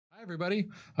Hi, everybody.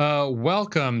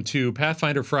 Welcome to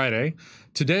Pathfinder Friday.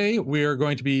 Today, we are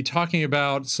going to be talking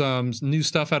about some new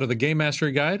stuff out of the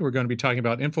Gamemastery Guide. We're going to be talking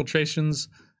about infiltrations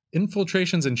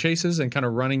and chases and kind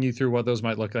of running you through what those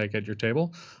might look like at your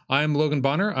table. I'm Logan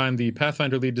Bonner. I'm the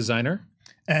Pathfinder lead designer.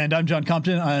 And I'm John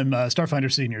Compton. I'm a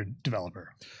Starfinder senior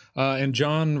developer. And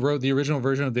John wrote the original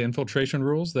version of the infiltration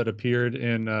rules that appeared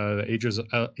in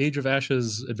Age of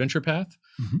Ashes Adventure Path.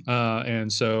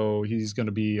 And so he's going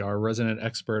to be our resident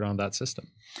expert on that system.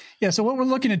 Yeah, so what we're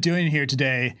looking at doing here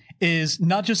today is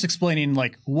not just explaining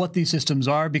like what these systems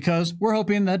are, because we're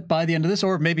hoping that by the end of this,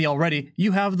 or maybe already,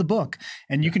 you have the book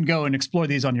and you can go and explore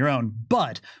these on your own.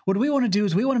 But what we want to do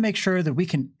is we want to make sure that we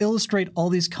can illustrate all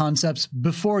these concepts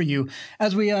before you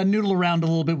as we noodle around a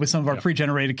little bit with some of our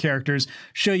pre-generated characters,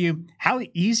 show you how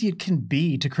easy it can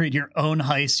be to create your own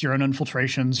heists, your own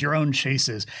infiltrations, your own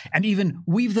chases, and even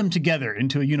weave them together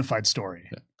into a unified story.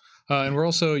 Yeah. And we're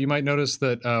also, you might notice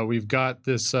that we've got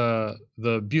this,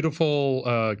 the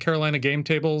beautiful Carolina Game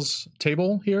Tables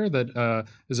table here that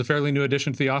is a fairly new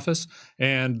addition to the office.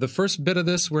 And the first bit of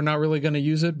this, we're not really going to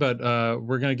use it, but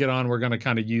we're going to get on. We're going to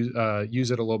kind of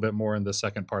use it a little bit more in the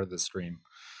second part of the stream.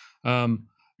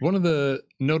 One of the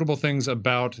notable things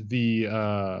about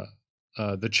the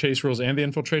chase rules and the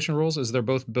infiltration rules is they're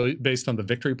both based on the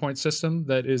victory point system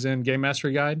that is in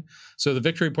Gamemastery Guide. So the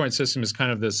victory point system is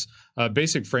kind of this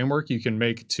basic framework you can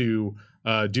make to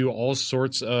do all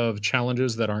sorts of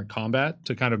challenges that aren't combat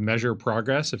to kind of measure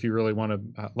progress if you really want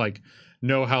to like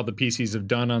know how the PCs have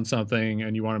done on something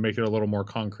and you want to make it a little more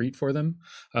concrete for them,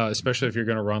 especially if you're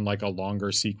going to run like a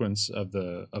longer sequence of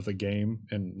the game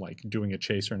and like doing a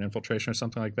chase or an infiltration or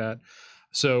something like that.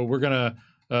 So we're going to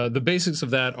the basics of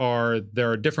that are there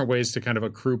are different ways to kind of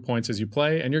accrue points as you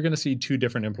play, and you're going to see two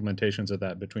different implementations of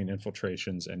that between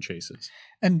infiltrations and chases.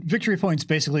 And victory points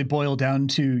basically boil down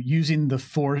to using the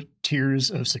 4 tiers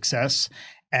of success.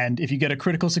 And if you get a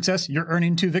critical success, you're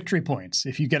earning 2 victory points.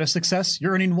 If you get a success,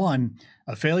 you're earning 1.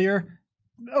 A failure,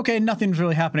 okay, nothing's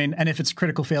really happening. And if it's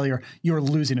critical failure, you're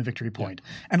losing a victory point.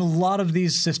 Yeah. And a lot of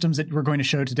these systems that we're going to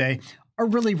show today are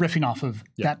really riffing off of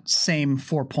that same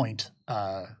 4-point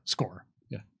score.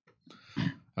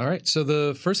 All right, so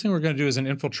the first thing we're going to do is an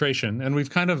infiltration, and we've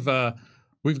kind of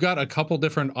we've got a couple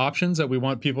different options that we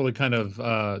want people to kind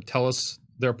of tell us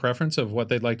their preference of what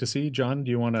they'd like to see. John, do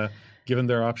you want to give them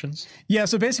their options? Yeah,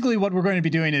 so basically what we're going to be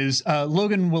doing is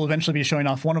Logan will eventually be showing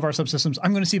off one of our subsystems.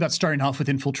 I'm going to see about starting off with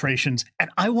infiltrations, and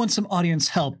I want some audience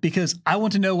help because I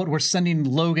want to know what we're sending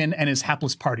Logan and his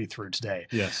hapless party through today.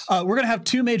 Yes. We're going to have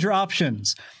 2 major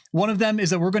options. One of them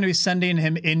is that we're going to be sending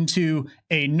him into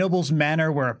a noble's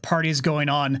manor where a party's going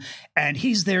on, and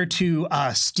he's there to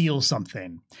steal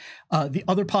something. The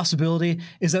other possibility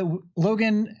is that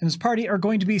Logan and his party are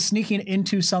going to be sneaking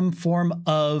into some form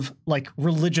of like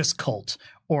religious cult,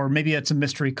 or maybe it's a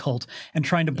mystery cult, and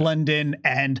trying to blend in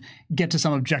and get to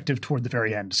some objective toward the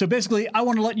very end. So basically, I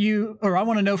want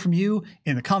to know from you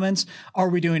in the comments, are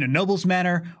we doing a noble's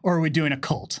manor or are we doing a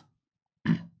cult?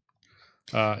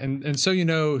 And so you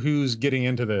know who's getting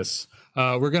into this.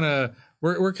 We're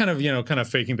kind of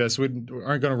faking this. We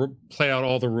aren't going to play out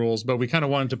all the rules, but we kind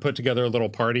of wanted to put together a little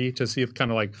party to see if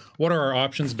kind of like what are our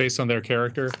options based on their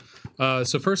character.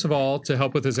 So first of all, to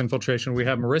help with his infiltration, we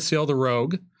have Mauricio the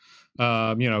Rogue.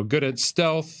 Good at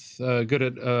stealth, good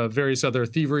at various other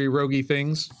thievery, roguey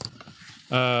things.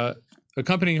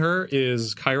 Accompanying her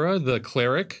is Kyra the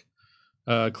Cleric,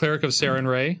 Cleric of Saren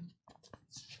Ray.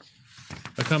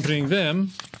 Accompanying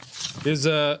them is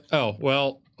Fumbus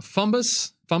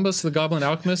the Goblin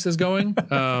Alchemist is going.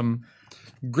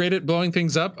 Great at blowing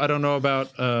things up. I don't know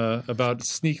about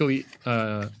sneakily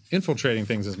infiltrating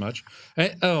things as much.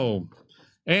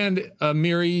 And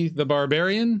Miri the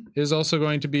Barbarian is also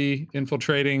going to be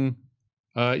infiltrating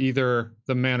either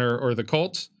the manor or the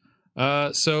cult.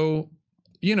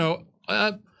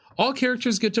 All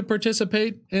characters get to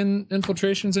participate in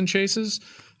infiltrations and chases.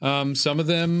 Some of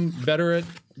them better at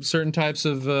certain types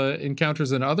of encounters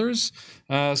than others.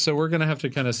 So we're going to have to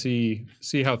kind of see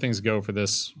how things go for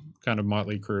this kind of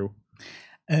motley crew.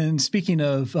 And speaking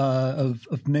of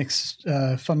mixed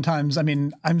fun times, I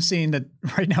mean, I'm seeing that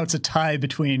right now it's a tie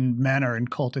between manor and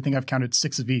cult. I think I've counted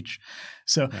 6 of each.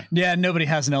 So yeah, nobody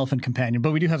has an elephant companion,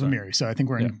 but we do have a Miri. So I think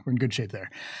we're in good shape there.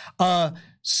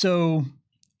 So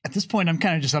at this point, I'm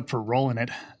kind of just up for rolling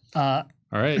it. All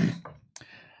right.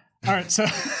 All right, so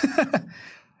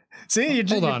see,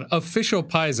 hold on. Official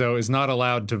Paizo is not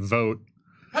allowed to vote.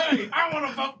 Hey, I want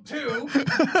to vote too.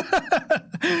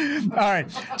 All right,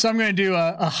 so I'm going to do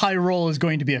a high roll is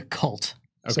going to be a cult.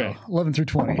 Okay, so 11 through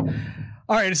 20. All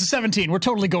right, it's a 17. We're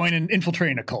totally going and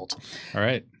infiltrating a cult. All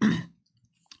right.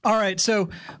 All right, so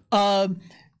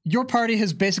your party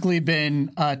has basically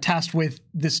been tasked with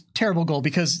this terrible goal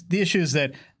because the issue is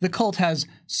that the cult has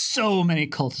so many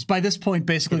cultists. By this point,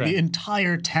 basically the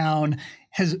entire town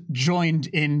has joined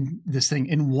in this thing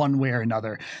in one way or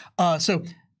another. So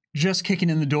just kicking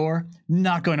in the door,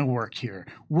 not going to work here.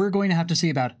 We're going to have to see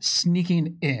about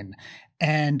sneaking in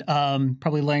and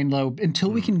probably laying low until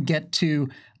we can get to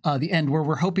the end, where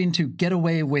we're hoping to get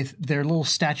away with their little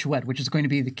statuette, which is going to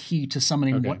be the key to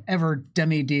summoning whatever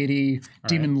demi-deity,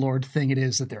 demon lord thing it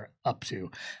is that they're up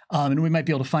to. And we might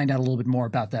be able to find out a little bit more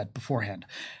about that beforehand.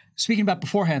 Speaking about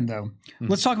beforehand, though,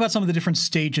 let's talk about some of the different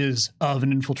stages of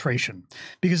an infiltration,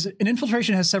 because an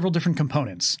infiltration has several different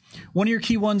components. One of your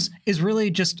key ones is really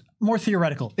just more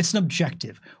theoretical. It's an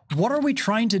objective. What are we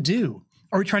trying to do?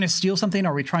 Are we trying to steal something?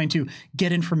 Are we trying to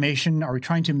get information? Are we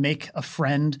trying to make a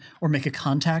friend or make a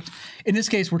contact? In this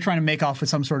case, we're trying to make off with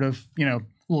some sort of,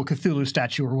 little Cthulhu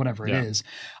statue or whatever it is.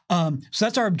 So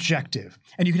that's our objective.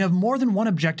 And you can have more than one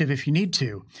objective if you need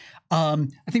to. I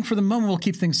think for the moment we'll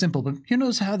keep things simple, but who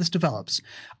knows how this develops.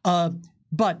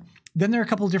 But then there are a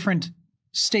couple of different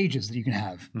stages that you can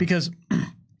have because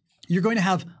you're going to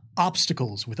have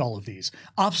obstacles with all of these.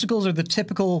 Obstacles are the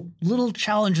typical little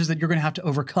challenges that you're going to have to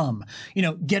overcome.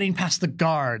 Getting past the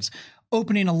guards,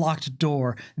 opening a locked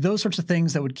door, those sorts of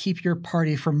things that would keep your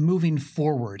party from moving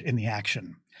forward in the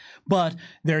action. But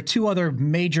there are two other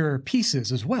major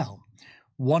pieces as well.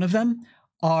 One of them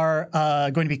are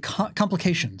going to be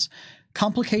complications.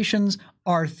 Complications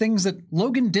are things that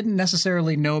Logan didn't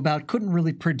necessarily know about, couldn't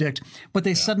really predict, but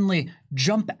they suddenly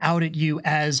jump out at you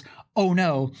as, oh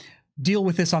no, deal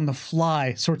with this on the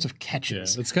fly sorts of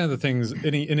catches. Yeah, it's kind of the things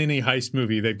in any heist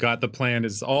movie, they've got the plan,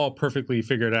 it's all perfectly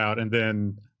figured out, and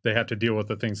then they have to deal with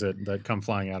the things that come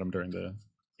flying at them during the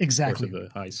course of the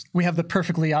heist. We have the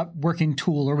perfectly working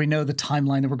tool, or we know the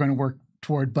timeline that we're going to work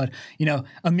toward, but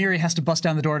Amiri has to bust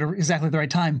down the door at exactly the right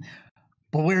time.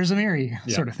 But where's Amiri?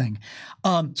 Sort of thing.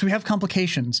 So we have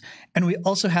complications, and we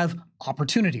also have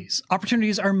opportunities.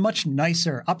 Opportunities are much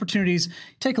nicer. Opportunities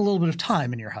take a little bit of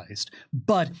time in your heist,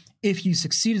 but if you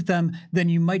succeed at them, then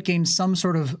you might gain some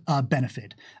sort of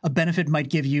benefit. A benefit might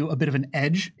give you a bit of an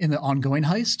edge in the ongoing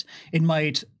heist. It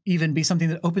might even be something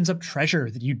that opens up treasure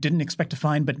that you didn't expect to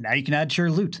find, but now you can add to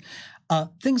your loot.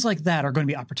 Things like that are going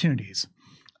to be opportunities.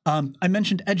 I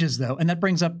mentioned edges, though, and that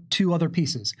brings up two other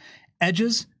pieces.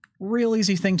 Edges, real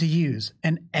easy thing to use.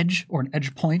 An edge or an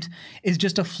edge point is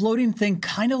just a floating thing,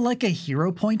 kind of like a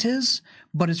hero point is,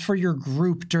 but it's for your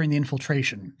group during the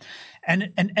infiltration.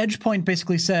 And an edge point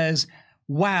basically says,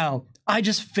 wow, I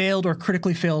just failed or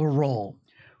critically failed a roll.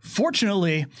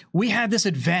 Fortunately, we had this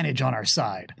advantage on our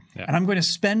side, and I'm going to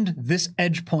spend this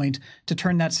edge point to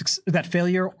turn that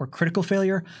failure or critical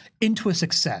failure into a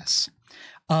success.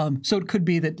 So it could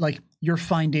be that you're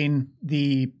finding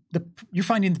the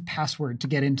password to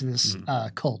get into this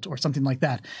cult or something like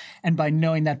that, and by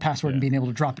knowing that password and being able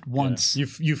to drop it once,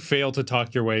 you fail to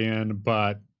talk your way in,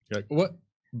 but you're like, what?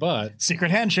 But secret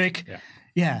handshake.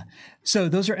 Yeah. So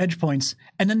those are edge points,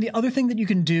 and then the other thing that you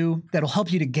can do that'll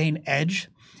help you to gain edge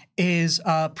is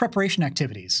preparation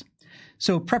activities.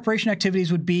 So preparation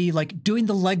activities would be like doing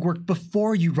the legwork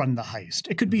before you run the heist.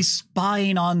 It could be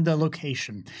spying on the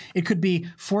location. It could be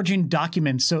forging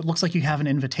documents so it looks like you have an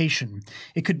invitation.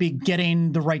 It could be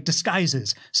getting the right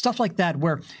disguises, stuff like that,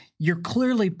 where you're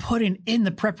clearly putting in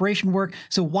the preparation work.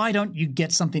 So why don't you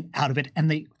get something out of it? And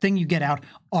the thing you get out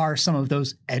are some of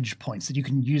those edge points that you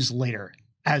can use later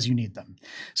as you need them.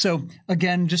 So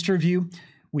again, just to review,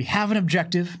 we have an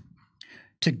objective.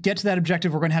 To get to that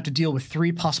objective, we're going to have to deal with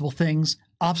three possible things: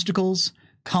 obstacles,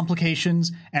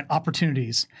 complications, and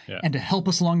opportunities. And to help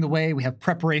us along the way, we have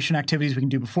preparation activities we can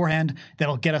do beforehand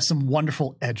that'll get us some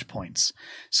wonderful edge points.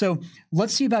 So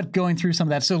let's see about going through some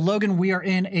of that. So Logan, we are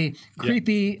in a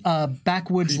creepy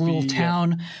backwoods little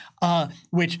town,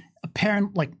 which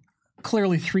apparently,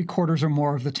 clearly 3/4 or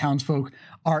more of the townsfolk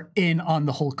are in on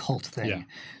the whole cult thing.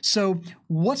 So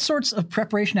what sorts of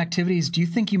preparation activities do you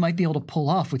think you might be able to pull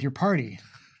off with your party?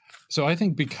 So I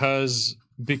think because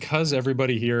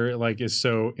everybody here is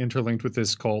so interlinked with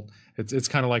this cult, it's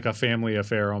kind of like a family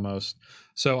affair almost.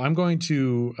 So I'm going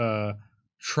to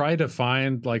try to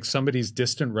find somebody's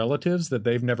distant relatives that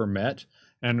they've never met,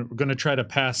 and we're going to try to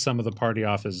pass some of the party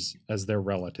off as their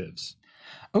relatives.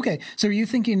 Okay, so are you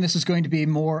thinking this is going to be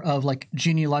more of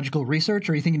genealogical research,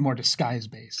 or are you thinking more disguise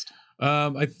based?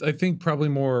 I think probably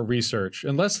more research,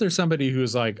 unless there's somebody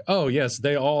who's oh yes,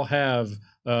 they all have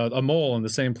a mole in the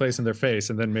same place in their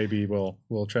face, and then maybe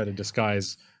we'll try to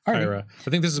disguise Kyra. Right. I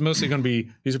think this is mostly going to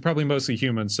be, these are probably mostly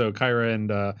humans, so Kyra and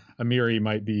Amiri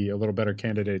might be a little better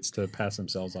candidates to pass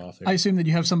themselves off here. I assume that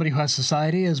you have somebody who has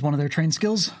society as one of their trained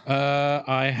skills?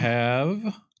 I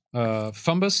have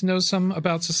Fumbus knows some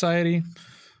about society.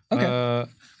 Okay.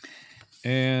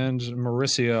 And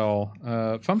Mauricio.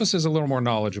 Fumbus is a little more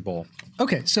knowledgeable.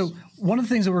 Okay, so one of the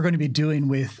things that we're going to be doing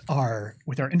with our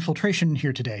infiltration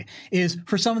here today is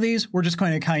for some of these, we're just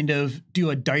going to kind of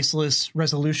do a diceless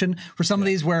resolution. For some of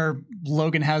these where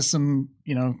Logan has some,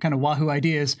 kind of wahoo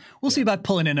ideas, we'll see about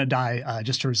pulling in a die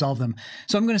just to resolve them.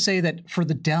 So I'm going to say that for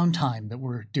the downtime that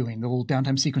we're doing, the little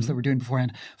downtime sequence that we're doing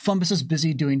beforehand, Fumbus is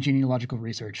busy doing genealogical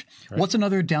research. Right. What's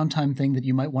another downtime thing that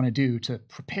you might want to do to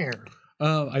prepare?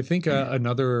 I think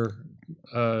another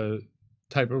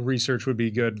type of research would be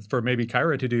good for maybe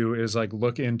Kyra to do is like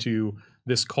look into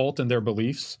this cult and their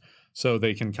beliefs, so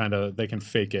they can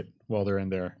fake it while they're in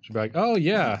there. She'll be like, "Oh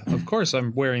yeah, of course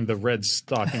I'm wearing the red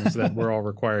stockings that we're all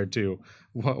required to."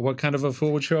 What kind of a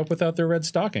fool would show up without their red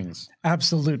stockings?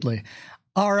 Absolutely.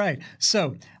 All right.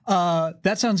 So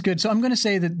that sounds good. So I'm going to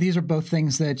say that these are both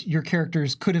things that your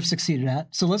characters could have succeeded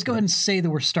at. So let's go ahead and say that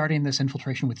we're starting this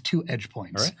infiltration with 2 edge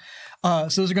points. All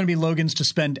right. So those are going to be Logan's to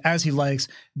spend as he likes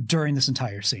during this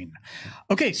entire scene.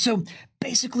 Okay, so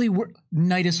basically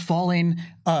night is falling.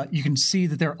 You can see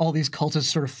that there are all these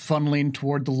cultists sort of funneling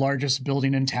toward the largest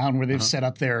building in town where they've set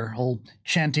up their whole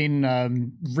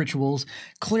chanting rituals.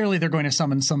 Clearly they're going to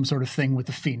summon some sort of thing with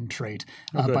the fiend trait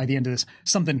by the end of this.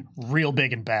 Something real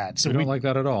big and bad. So we don't like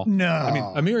that at all. No. I mean,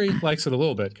 Amiri likes it a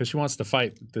little bit because she wants to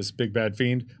fight this big bad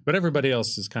fiend, but everybody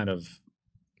else is kind of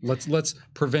let's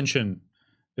prevention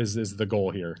is the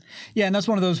goal here. Yeah, and that's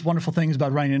one of those wonderful things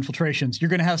about running infiltrations. You're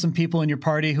going to have some people in your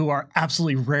party who are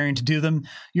absolutely raring to do them.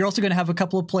 You're also going to have a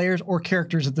couple of players or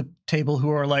characters at the table who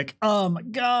are like, "Oh my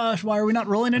gosh, why are we not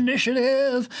rolling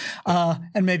initiative?"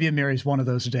 And maybe Amiri's one of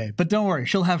those today. But don't worry,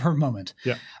 she'll have her moment.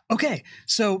 Yeah. Okay,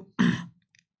 so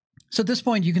at this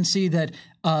point, you can see that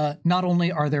not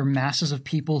only are there masses of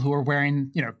people who are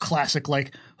wearing, classic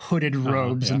like hooded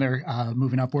robes and they're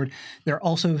moving upward, there are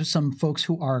also some folks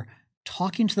who are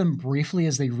talking to them briefly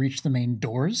as they reach the main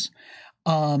doors.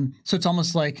 So it's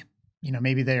almost like,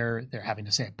 maybe they're having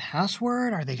to say a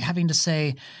password. Are they having to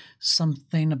say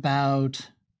something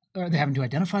about? Are they having to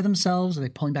identify themselves? Are they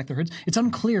pulling back their hoods? It's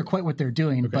unclear quite what they're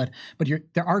doing, but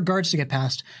there are guards to get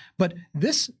past. But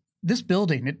this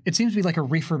building, it seems to be like a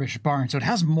refurbished barn, so it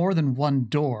has more than one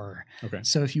door. Okay.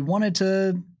 So if you wanted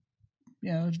to,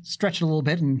 stretch it a little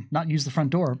bit and not use the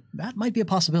front door, that might be a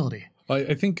possibility.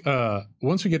 I think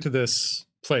once we get to this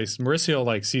place,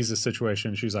 Mauricio sees the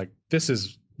situation. She's like, "This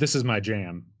is my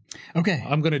jam. Okay,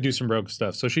 I'm going to do some rogue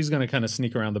stuff." So she's going to kind of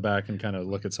sneak around the back and kind of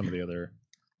look at some of the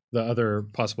other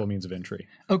possible means of entry.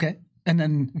 Okay, and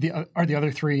then are the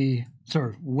other 3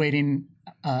 sort of waiting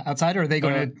outside, or are they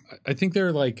going to? I think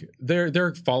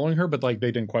they're following her, but they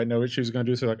didn't quite know what she was going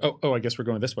to do. So they're like, oh, I guess we're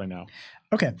going this way now.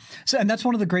 Okay, so and that's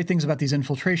one of the great things about these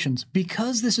infiltrations,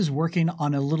 because this is working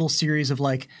on a little series of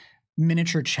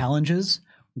miniature challenges.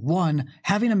 1,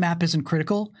 having a map isn't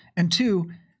critical, and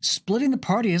 2, splitting the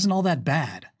party isn't all that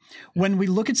bad. When we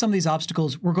look at some of these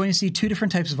obstacles, we're going to see 2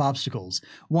 different types of obstacles.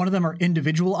 One of them are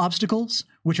individual obstacles,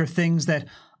 which are things that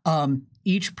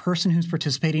each person who's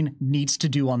participating needs to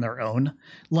do on their own,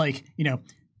 like,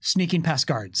 sneaking past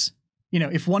guards.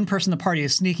 If one person in the party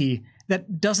is sneaky,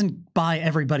 that doesn't buy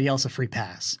everybody else a free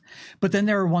pass. But then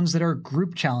there are ones that are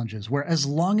group challenges, where as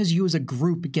long as you as a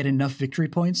group get enough victory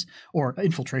points, or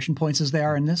infiltration points as they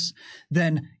are in this,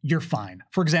 then you're fine.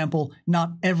 For example,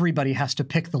 not everybody has to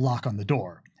pick the lock on the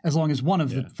door. As long as one of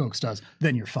the folks does,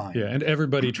 then you're fine. Yeah, and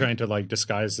everybody trying to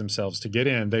disguise themselves to get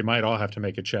in, they might all have to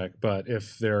make a check. But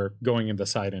if they're going in the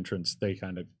side entrance, they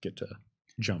kind of get to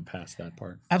jump past that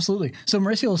part. Absolutely. So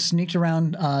Mauricio sneaked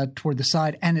around toward the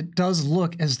side, and it does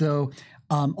look as though,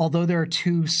 although there are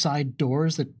 2 side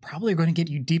doors that probably are going to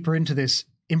get you deeper into this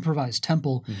improvised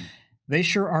temple, they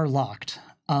sure are locked.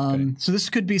 So this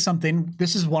could be something,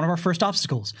 this is one of our first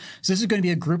obstacles. So this is going to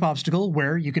be a group obstacle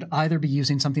where you could either be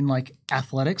using something like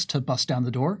athletics to bust down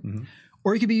the door,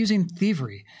 or you could be using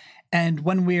thievery. And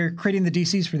when we're creating the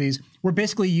DCs for these, we're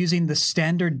basically using the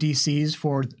standard DCs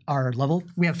for our level.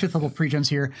 We have 5th level pregens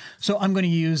here. So I'm going to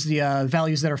use the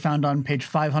values that are found on page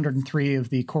 503 of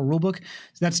the core rulebook.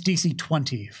 So that's DC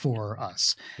 20 for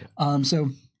us. Yeah. So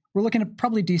we're looking at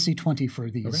probably DC 20 for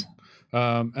these. Okay.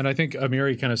 And I think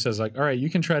Amiri kind of says all right, you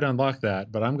can try to unlock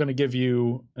that, but I'm going to give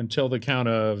you until the count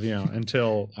of,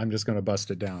 until I'm just going to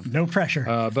bust it down. No pressure.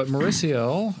 But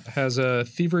Mauricio has a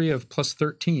thievery of plus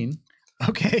 13.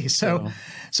 Okay, so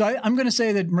I'm going to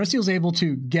say that Mauricio's able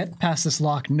to get past this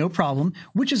lock, no problem,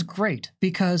 which is great,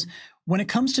 because when it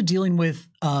comes to dealing with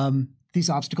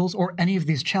these obstacles or any of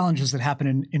these challenges that happen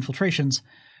in infiltrations,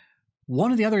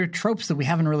 one of the other tropes that we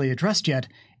haven't really addressed yet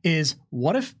is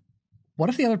what if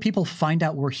the other people find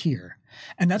out we're here?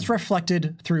 And that's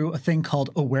reflected through a thing called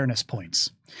awareness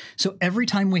points. So every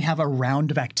time we have a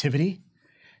round of activity,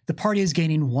 the party is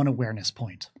gaining 1 awareness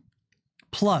point.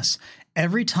 Plus,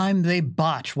 every time they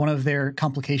botch one of their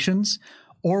complications,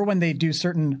 or when they do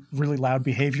certain really loud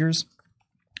behaviors,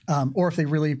 or if they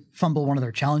really fumble one of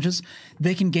their challenges,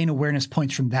 they can gain awareness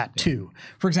points from that too.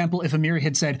 For example, if Amiri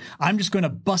had said, I'm just going to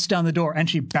bust down the door, and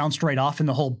she bounced right off and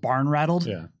the whole barn rattled,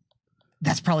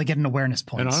 that's probably getting awareness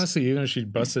points. And honestly, even if she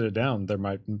busted it down,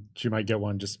 she might get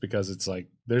one just because it's like,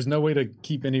 there's no way to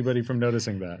keep anybody from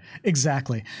noticing that.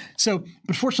 Exactly. So,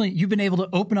 but fortunately, you've been able to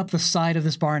open up the side of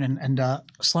this barn and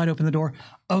slide open the door.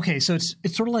 Okay, so it's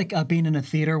sort of like being in a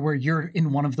theater where you're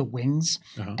in one of the wings,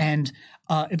 and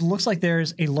it looks like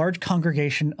there's a large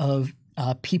congregation of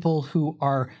people who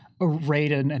are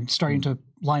arrayed and starting to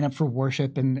line up for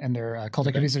worship and their cult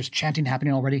activities. There's chanting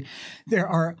happening already. There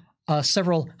are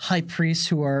several high priests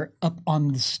who are up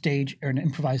on the stage or an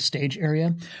improvised stage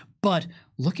area. But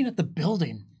looking at the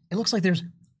building, it looks like there's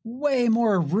way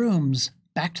more rooms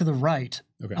back to the right,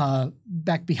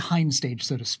 back behind stage,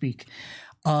 so to speak.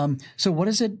 So what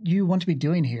is it you want to be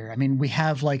doing here? I mean, we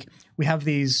have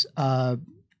these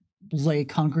lay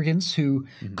congregants who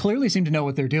clearly seem to know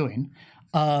what they're doing.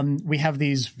 We have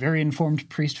these very informed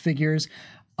priest figures.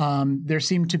 There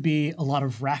seem to be a lot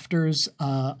of rafters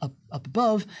up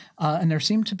above, and there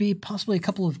seem to be possibly a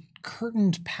couple of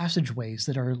curtained passageways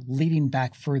that are leading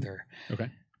back further.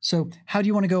 Okay. So how do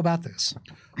you want to go about this?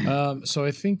 So I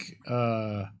think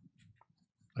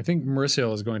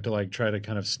Mauricio is going to try to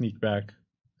kind of sneak back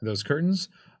those curtains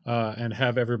and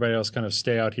have everybody else kind of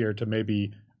stay out here to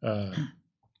maybe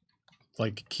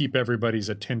keep everybody's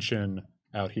attention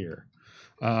out here.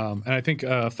 And I think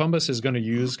Fumbus is going to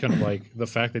use kind of the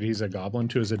fact that he's a goblin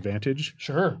to his advantage.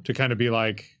 Sure. To kind of be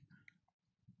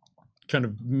kind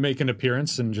of make an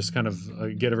appearance and just kind of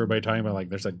get everybody talking about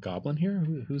there's a goblin here?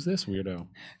 Who's this weirdo?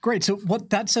 Great. So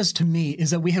what that says to me is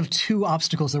that we have 2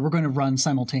 obstacles that we're going to run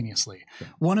simultaneously. Okay.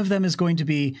 One of them is going to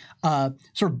be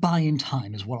sort of buying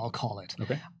time is what I'll call it.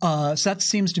 Okay. So that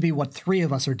seems to be what 3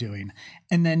 of us are doing.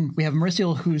 And then we have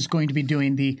Mauricio who's going to be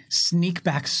doing the sneak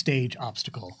backstage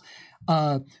obstacle.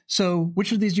 So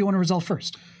which of these do you want to resolve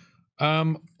first?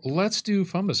 Let's do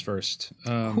Fumbus first.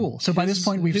 Cool. So by this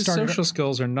point, we've started. His social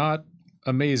skills are not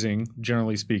amazing,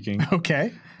 generally speaking.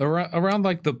 Okay. Around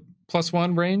the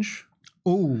 +1 range.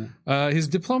 Ooh. His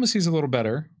diplomacy is a little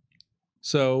better.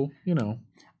 So,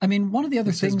 I mean, one of the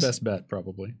other things. His best bet,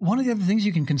 probably. One of the other things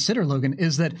you can consider, Logan,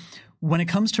 is that when it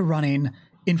comes to running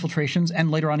infiltrations and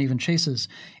later on even chases,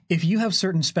 if you have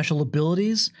certain special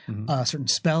abilities, certain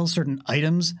spells, certain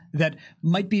items that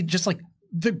might be just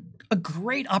a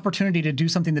great opportunity to do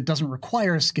something that doesn't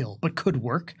require a skill but could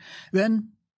work, then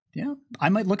I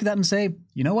might look at that and say,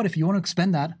 you know what, if you want to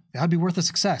expend that, that'd be worth a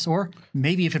success. Or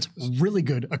maybe if it's really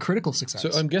good, a critical success.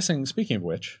 So I'm guessing, speaking of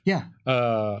which,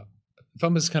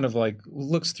 Fumbus kind of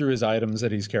looks through his items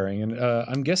that he's carrying, and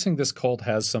I'm guessing this cult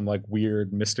has some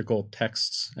weird mystical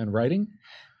texts and writing.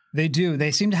 They do.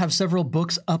 They seem to have several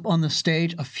books up on the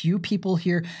stage. A few people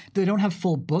here, they don't have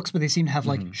full books, but they seem to have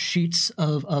sheets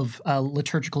of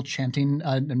liturgical chanting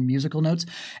and musical notes.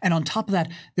 And on top of that,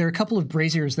 there are a couple of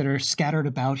braziers that are scattered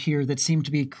about here that seem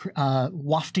to be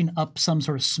wafting up some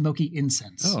sort of smoky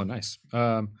incense. Oh, nice.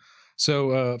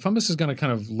 So Fumbus is going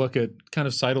to kind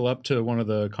of sidle up to one of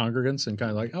the congregants and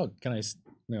kind of can I,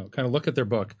 kind of look at their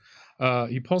book.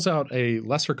 He pulls out a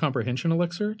lesser comprehension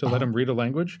elixir to let him read a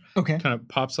language. Okay. Kind of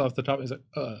pops off the top. He's like,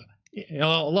 a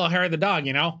little hair of the dog,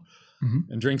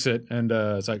 and drinks it. And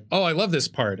it's like, oh, I love this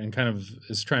part. And kind of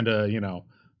is trying to,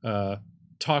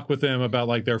 talk with them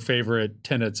about their favorite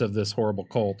tenets of this horrible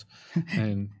cult.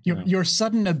 And your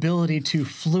sudden ability to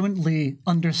fluently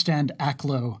understand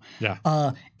Aklo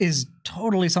is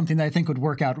totally something that I think would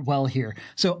work out well here.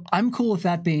 So I'm cool with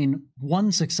that being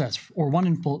one success or one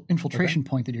infiltration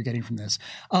point that you're getting from this.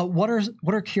 What are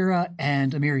Kira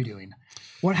and Amiri doing?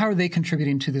 How are they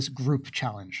contributing to this group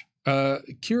challenge?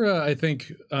 Kira, I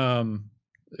think,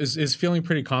 is feeling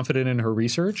pretty confident in her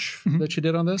research that she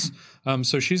did on this.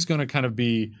 So she's going to kind of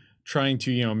be trying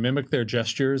to, mimic their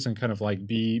gestures and kind of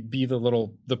be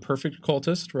the perfect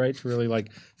cultist, right? To really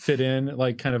fit in,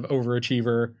 kind of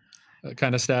overachiever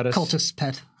kind of status. Cultist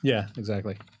pet. Yeah,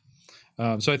 exactly.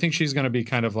 So I think she's going to be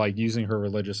kind of using her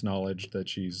religious knowledge that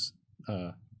she's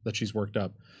worked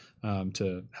up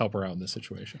to help her out in this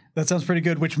situation. That sounds pretty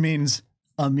good, which means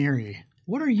Amiri,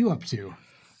 what are you up to?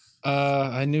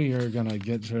 I knew you were going to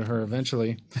get to her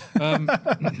eventually.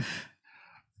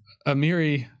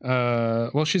 Amiri,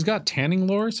 well, she's got tanning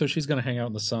lore, so she's going to hang out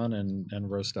in the sun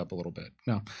and roast up a little bit.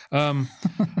 No,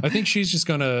 I think she's just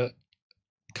going to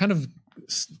kind of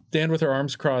stand with her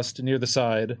arms crossed near the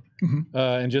side,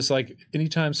 and just like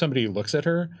anytime somebody looks at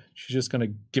her, she's just going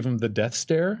to give them the death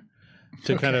stare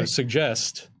to kind of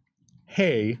suggest,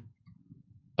 hey,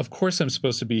 of course I'm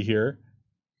supposed to be here.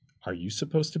 Are you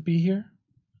supposed to be here?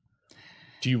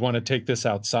 Do you want to take this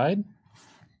outside?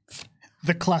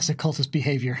 The classic cultist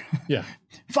behavior. Yeah.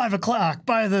 5 o'clock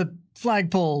by the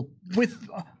flagpole with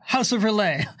House of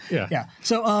Relay. Yeah. Yeah.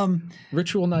 So,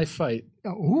 ritual knife fight.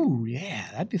 ooh, yeah,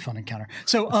 that'd be a fun encounter.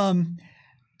 So,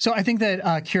 so I think that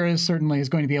Kira certainly is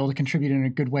going to be able to contribute in a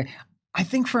good way. I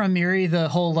think for Amiri, the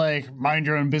whole like mind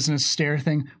your own business stare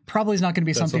thing probably is not going to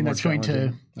be something that's going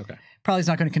to probably is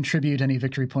not going to contribute any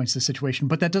victory points to the situation.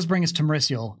 But that does bring us to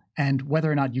Mauricio and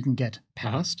whether or not you can get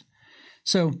past.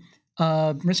 So,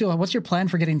 Mauricio, what's your plan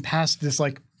for getting past this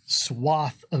like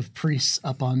swath of priests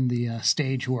up on the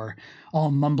stage who are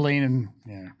all mumbling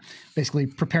and basically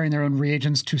preparing their own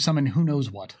reagents to summon who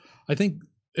knows what? I think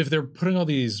if they're putting all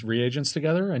these reagents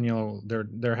together and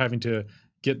they're having to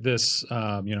get this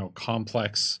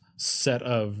complex set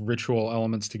of ritual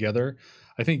elements together,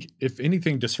 I think if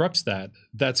anything disrupts that,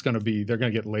 they're going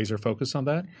to get laser focused on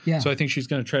that. Yeah. So I think she's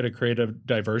going to try to create a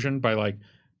diversion by like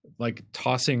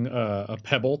tossing a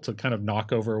pebble to kind of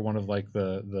knock over one of like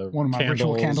the one of my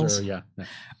ritual candles.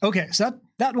 Okay, so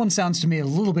that one sounds to me a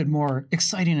little bit more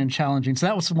exciting and challenging. So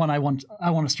that was the one I want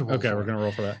us to roll. Okay, for. we're going to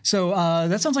roll for that. So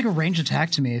that sounds like a ranged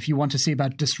attack to me. If you want to see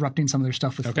about disrupting some of their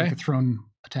stuff with like a thrown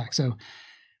attack, so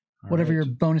whatever your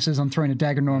bonus is on throwing a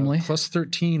dagger normally. Plus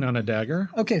 13 on a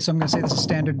dagger. Okay, so I'm going to say this is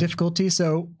standard difficulty.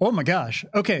 So, oh my gosh.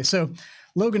 Okay, so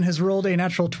Logan has rolled a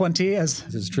natural 20 as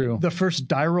this is true. The first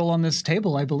die roll on this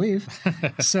table, I believe.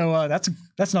 So that's an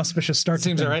auspicious start.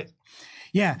 Seems all right.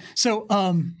 Yeah. So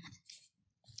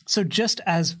so just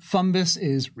as Fumbus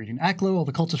is reading Aklo, all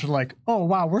the cultists are like, oh,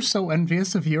 wow, we're so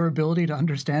envious of your ability to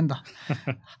understand the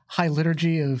high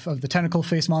liturgy of the tentacle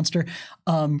face monster.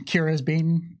 Kira is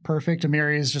being perfect.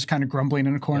 Amiri is just kind of grumbling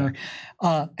in a corner.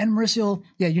 Yeah. And Mauricio,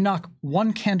 you knock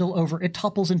one candle over. It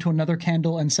topples into another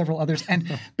candle and several others.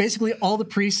 And basically all the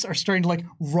priests are starting to like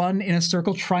run in a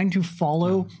circle trying to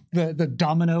follow the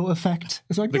domino effect.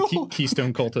 It's like the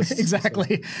Keystone cultists.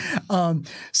 Exactly.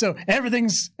 So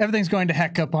everything's going to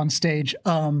heck up on stage.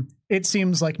 It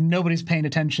seems like nobody's paying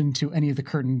attention to any of the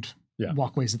curtained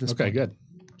walkways at this point. Okay, good.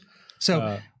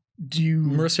 So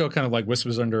Mauricio kind of like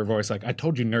whispers under her voice, like, I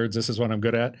told you nerds, this is what I'm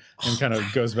good at, and kind of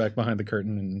goes back behind the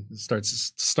curtain and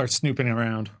starts snooping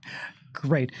around.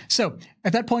 Great. So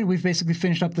at that point, we've basically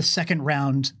finished up the second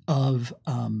round of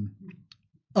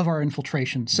our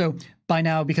infiltration. So by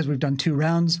now, because we've done 2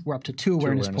 rounds, we're up to 2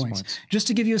 awareness points. Just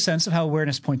to give you a sense of how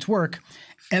awareness points work,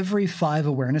 every 5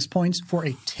 awareness points for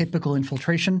a typical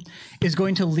infiltration is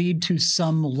going to lead to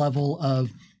some level of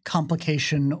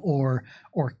complication or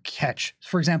catch.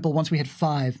 For example, once we hit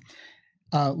 5,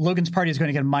 Logan's party is going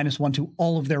to get a -1 to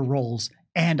all of their rolls,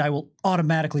 and I will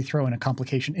automatically throw in a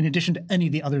complication in addition to any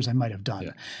of the others I might have done.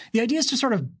 Yeah. The idea is to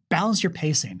sort of balance your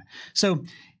pacing. So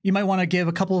you might want to give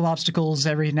a couple of obstacles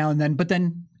every now and then, but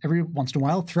then every once in a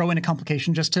while, throw in a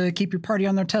complication just to keep your party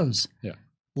on their toes. Yeah.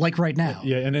 Like right now.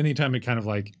 Yeah, and anytime it kind of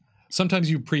like, sometimes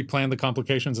you pre-plan the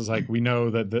complications. It's like, we know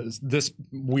that this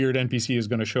weird NPC is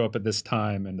going to show up at this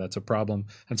time, and that's a problem.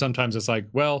 And sometimes it's like,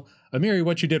 well, Amiri,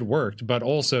 what you did worked, but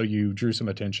also you drew some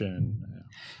attention.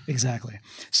 Exactly.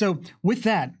 So with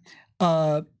that,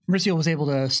 Mauricio was able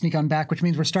to sneak on back, which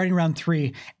means we're starting round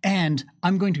 3, and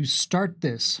I'm going to start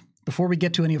this, before we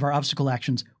get to any of our obstacle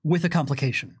actions, with a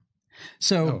complication.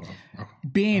 So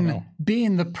being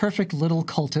the perfect little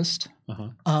cultist,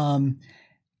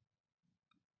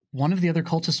 one of the other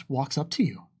cultists walks up to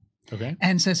you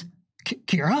and says,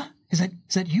 Kira, is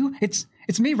that you?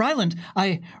 It's me, Ryland.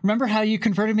 I remember how you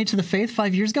converted me to the faith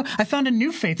 5 years ago. I found a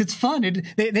new faith. It's fun.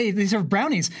 They serve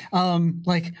brownies.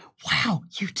 Like, wow,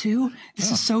 you too? This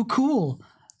is so cool.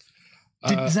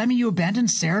 Does that mean you abandoned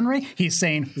Sarenrae? He's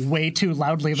saying way too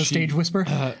loudly of a stage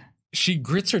whisper. She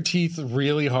grits her teeth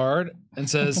really hard and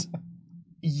says,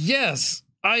 yes,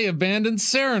 I abandoned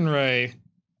Sarenrae.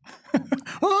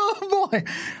 Oh boy!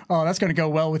 Oh, that's going to go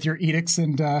well with your edicts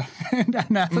and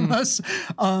anathemas.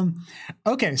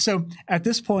 Okay, so at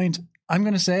this point, I'm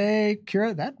going to say,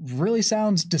 Kira, that really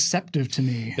sounds deceptive to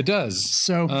me. It does.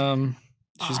 So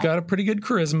she's got a pretty good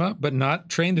charisma, but not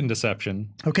trained in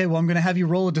deception. Okay, well, I'm going to have you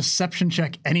roll a deception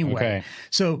check anyway. Okay.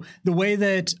 So the way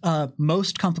that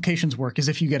most complications work is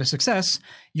if you get a success,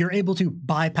 you're able to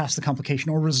bypass the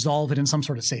complication or resolve it in some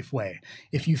sort of safe way.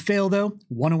 If you fail, though,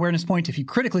 1 awareness point. If you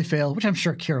critically fail, which I'm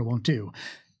sure Kira won't do,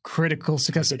 critical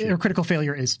success or critical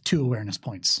failure is 2 awareness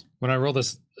points. When I roll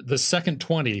the second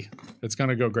 20, it's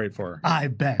going to go great for her. I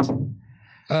bet.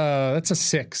 That's a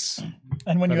 6.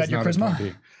 And when That you is add your not a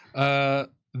charisma?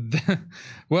 20.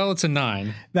 Well, it's a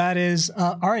 9. That is,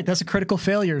 all right, that's a critical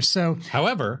failure. So,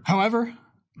 However,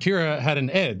 Kira had an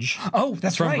edge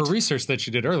that's from right. her research that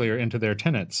she did earlier into their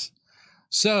tenets.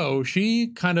 So she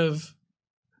kind of,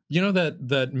 you know,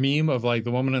 that meme of like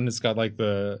the woman and it's got like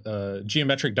the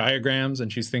geometric diagrams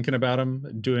and she's thinking about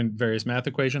them, doing various math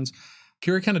equations.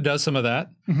 Kira kind of does some of that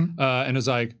and is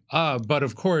like, but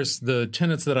of course the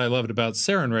tenets that I loved about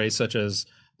Sarenrae, such as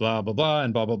blah, blah, blah,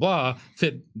 and blah, blah, blah,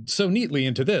 fit so neatly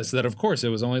into this that of course it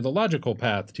was only the logical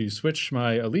path to switch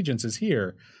my allegiances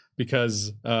here.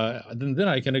 Because then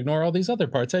I can ignore all these other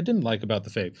parts I didn't like about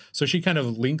the faith. So she kind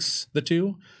of links the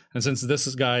two. And since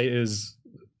this guy is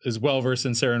well-versed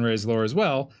in Sarenrae's lore as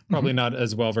well, probably not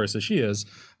as well-versed as she is,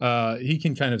 he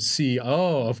can kind of see,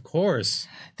 of course.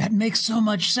 That makes so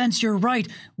much sense. You're right.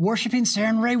 Worshipping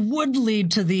Sarenrae would lead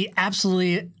to the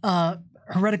absolutely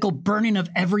heretical burning of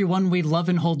everyone we love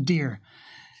and hold dear.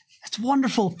 That's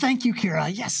wonderful. Thank you,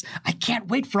 Kira. Yes, I can't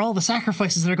wait for all the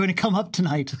sacrifices that are going to come up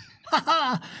tonight.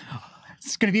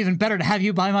 It's going to be even better to have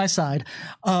you by my side.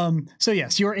 So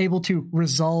yes, you're able to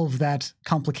resolve that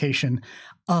complication.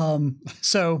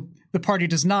 So the party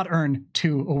does not earn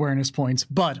 2 awareness points,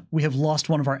 but we have lost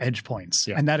one of our edge points,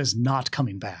 and that is not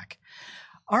coming back.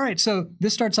 All right, so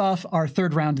this starts off our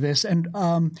 3rd round of this, and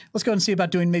let's go and see about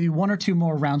doing maybe 1 or 2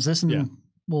 more rounds of this, and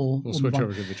we'll switch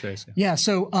over to the chase. Yeah,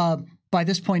 so by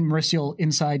this point, Mauricio,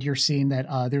 inside you're seeing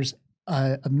that there's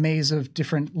a maze of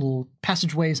different little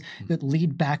passageways that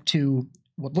lead back to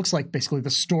what looks like basically the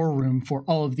storeroom for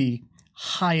all of the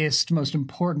highest, most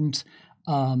important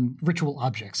ritual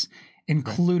objects,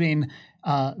 including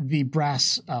the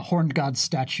brass horned god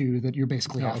statue that you're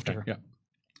basically after. Okay,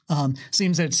 yeah.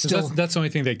 Seems that it's still... That's the only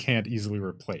thing they can't easily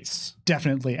replace.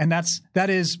 Definitely. And that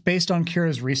is, based on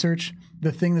Kira's research,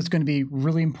 the thing that's going to be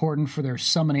really important for their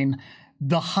summoning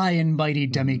the high and mighty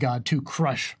demigod to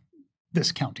crush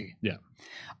this county. Yeah.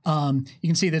 You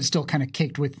can see that it's still kind of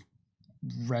caked with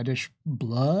reddish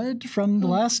blood from the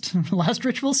last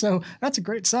ritual, so that's a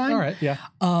great sign. All right, yeah.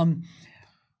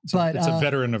 But it's a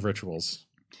veteran of rituals.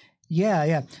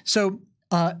 Yeah. So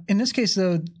in this case,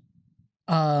 though,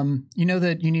 you know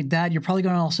that you need that. You're probably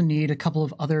going to also need a couple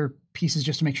of other pieces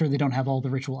just to make sure they don't have all the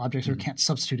ritual objects or can't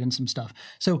substitute in some stuff.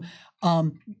 So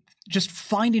just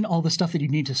finding all the stuff that you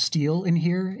need to steal in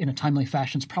here in a timely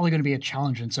fashion is probably going to be a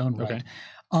challenge in its own right.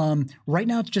 Okay. Right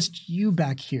now, it's just you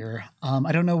back here.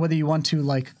 I don't know whether you want to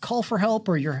like call for help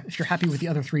or if you're happy with the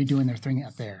other 3 doing their thing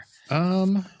out there.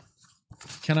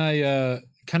 Can I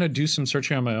kind of do some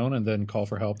searching on my own and then call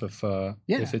for help if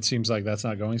it seems like that's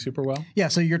not going super well? Yeah.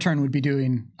 So your turn would be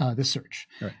doing this search.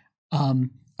 Right.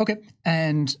 Okay.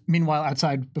 And meanwhile,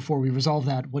 outside, before we resolve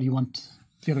that, what do you want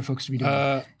the other folks to be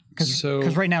doing?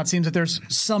 Because right now it seems that there's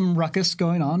some ruckus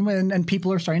going on and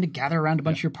people are starting to gather around a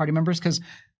bunch of your party members because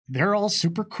they're all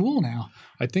super cool now.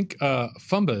 I think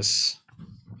Fumbus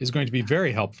is going to be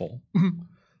very helpful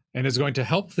and is going to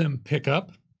help them pick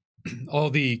up all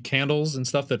the candles and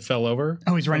stuff that fell over.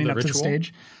 Oh, he's running up to the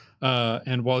stage.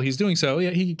 And while he's doing so,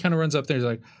 he kind of runs up there. He's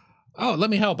like, oh, let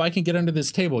me help. I can get under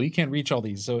this table. You can't reach all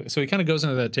these. So he kind of goes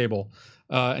into that table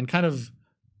and kind of,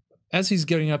 as he's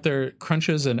getting up there,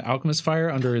 crunches an alchemist fire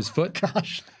under his foot.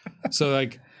 Gosh. So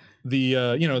like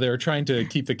they're trying to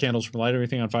keep the candles from lighting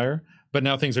everything on fire, but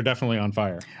now things are definitely on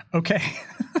fire. Okay.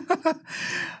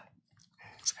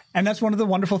 And that's one of the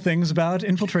wonderful things about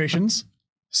infiltrations.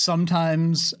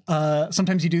 Sometimes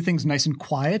you do things nice and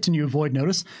quiet and you avoid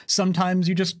notice. Sometimes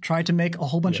you just try to make a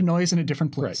whole bunch of noise in a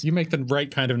different place. Right. You make the right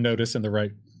kind of notice in the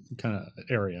right kind of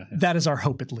area. Yeah. That is our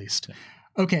hope, at least. Yeah.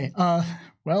 Okay.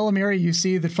 Well, Amiri, you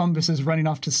see that Fumbus is running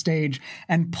off to stage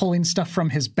and pulling stuff from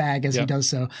his bag as he does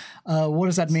so. What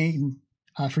does that mean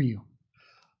for you?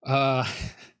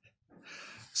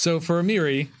 So for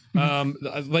Amiri,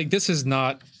 like this is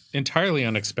not entirely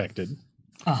unexpected.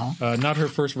 Not her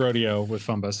first rodeo with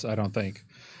Fumbus, I don't think.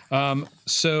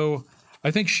 So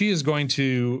I think she is going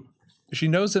to. She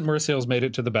knows that Mauricio's made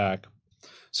it to the back,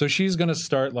 so she's going to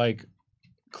start like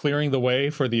clearing the way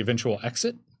for the eventual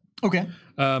exit. Okay.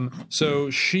 So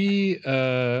she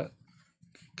kind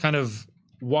of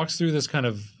walks through this kind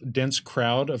of dense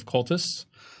crowd of cultists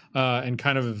and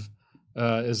kind of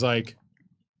is like,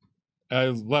 I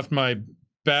left my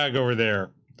bag over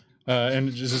there.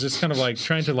 And just kind of like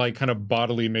trying to like kind of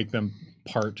bodily make them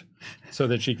part so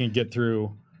that she can get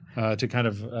through to kind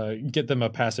of get them a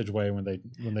passageway when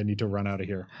they need to run out of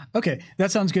here. Okay,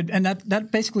 that sounds good. And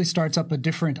that basically starts up a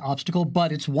different obstacle,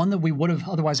 but it's one that we would have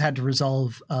otherwise had to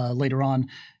resolve later on,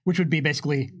 which would be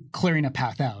basically clearing a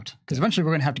path out. Because eventually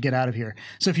we're going to have to get out of here.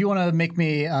 So if you want to make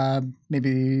me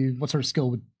maybe what sort of skill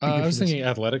would be good I was for this? thinking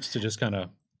athletics to just kind of...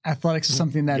 Athletics is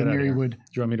something that Amiri would... Do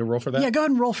you want me to roll for that? Yeah, go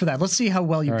ahead and roll for that. Let's see how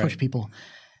well you push people.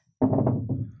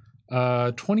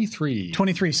 23.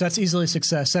 23, so that's easily a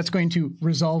success. That's going to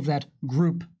resolve that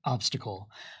group obstacle.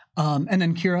 And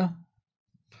then Kira?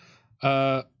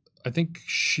 I think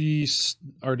she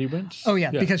already went. Oh, yeah,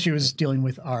 because she was dealing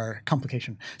with our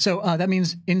complication. So that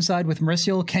means inside with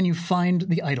Mauricio, can you find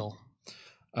the idol?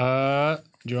 Do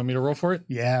you want me to roll for it?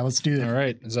 Yeah, let's do that. All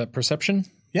right. Is that perception?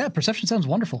 Yeah, perception sounds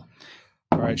wonderful.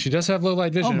 All right. She does have low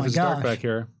light vision if it's dark back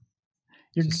here.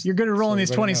 You're good at rolling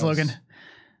these 20s, Logan.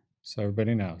 So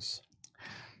everybody knows.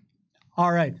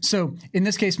 All right. So in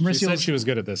this case, Mauricio... She said she was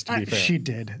good at this, to be fair. She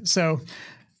did. So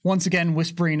once again,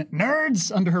 whispering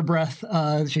nerds under her breath,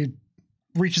 she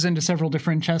reaches into several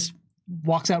different chests,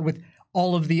 walks out with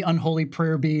all of the unholy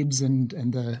prayer beads and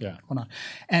whatnot.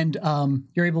 And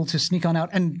you're able to sneak on out.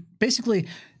 And basically,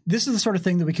 this is the sort of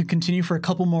thing that we could continue for a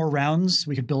couple more rounds.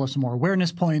 We could build up some more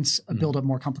awareness points, build up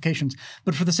more complications.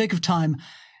 But for the sake of time,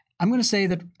 I'm going to say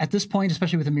that at this point,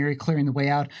 especially with Amiri clearing the way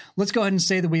out, let's go ahead and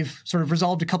say that we've sort of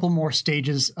resolved a couple more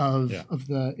stages of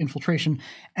the infiltration.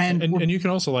 And you can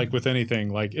also, like with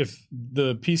anything, like if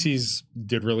the PCs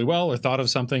did really well or thought of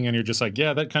something and you're just like,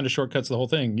 yeah, that kind of shortcuts the whole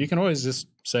thing, you can always just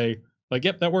say like,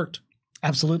 yep, that worked.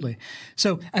 Absolutely.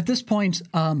 So at this point,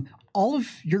 all of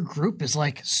your group is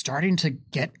like starting to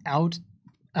get out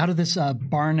of this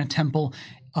barn temple.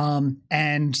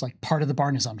 And like part of the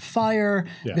barn is on fire.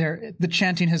 Yeah. The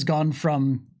chanting has gone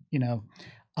from,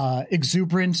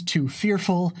 exuberant to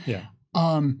fearful. Yeah.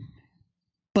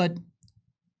 But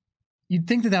you'd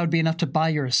think that would be enough to buy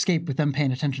your escape with them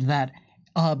paying attention to that.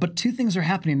 But two things are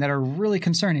happening that are really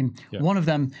concerning. Yeah. One of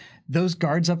them, those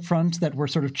guards up front that were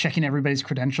sort of checking everybody's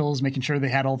credentials, making sure they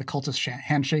had all the cultist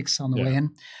handshakes on the way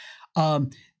in.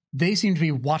 They seem to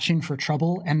be watching for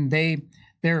trouble, and they're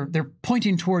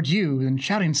pointing towards you and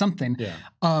shouting something. Yeah.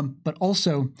 But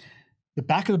also, the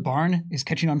back of the barn is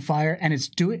catching on fire, and it's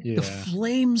doing the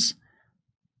flames.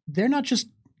 They're not just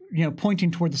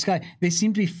pointing toward the sky. They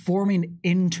seem to be forming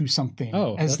into something.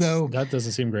 Oh, that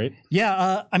doesn't seem great.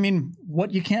 Yeah, I mean,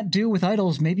 what you can't do with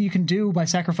idols, maybe you can do by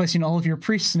sacrificing all of your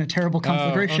priests in a terrible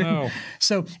conflagration. Oh, no.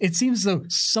 So it seems as though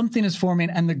something is forming,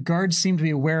 and the guards seem to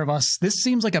be aware of us. This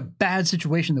seems like a bad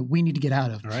situation that we need to get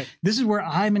out of. All right. This is where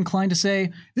I'm inclined to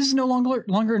say this is no longer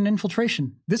an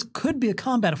infiltration. This could be a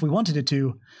combat if we wanted it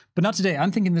to, but not today.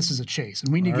 I'm thinking this is a chase,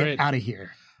 and we need to get out of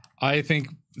here. I think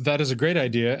that is a great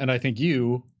idea, and I think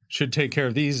you should take care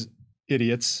of these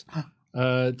idiots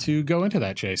to go into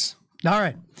that chase. All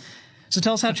right. So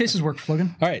tell us how chases work,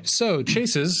 Logan. All right. So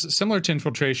chases, similar to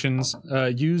infiltrations,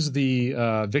 use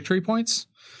the victory points,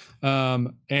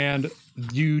 and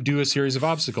you do a series of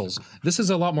obstacles. This is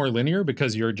a lot more linear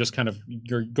because you're just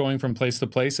you're going from place to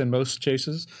place in most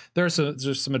chases. There's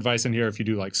some advice in here if you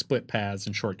do like split paths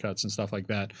and shortcuts and stuff like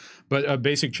that. But a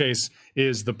basic chase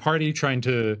is the party trying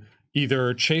to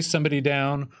either chase somebody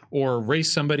down or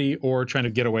race somebody or trying to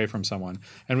get away from someone.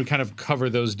 And we kind of cover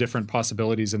those different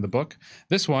possibilities in the book.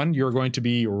 This one, you're going to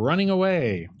be running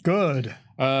away. Good.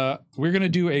 We're going to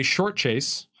do a short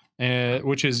chase,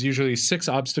 which is usually 6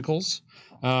 obstacles.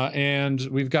 And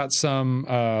we've got some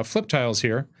flip tiles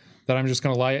here that I'm just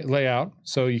going to lay out.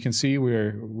 So you can see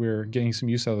we're getting some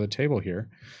use out of the table here.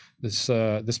 This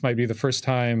might be the first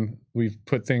time we've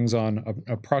put things on an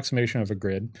approximation of a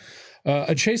grid.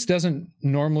 A chase doesn't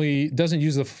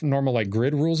use the normal like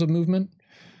grid rules of movement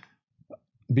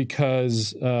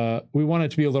because we want it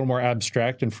to be a little more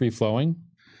abstract and free flowing.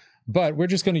 But we're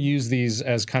just going to use these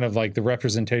as kind of like the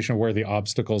representation of where the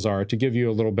obstacles are to give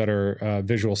you a little better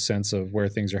visual sense of where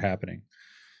things are happening.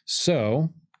 So,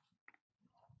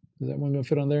 is that one going to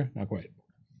fit on there? Not quite.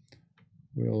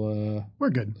 We're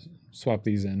good. Swap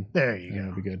these in. There you go.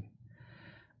 That'll be good.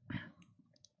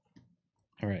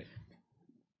 All right.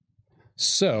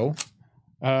 So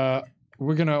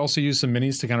we're going to also use some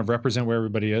minis to kind of represent where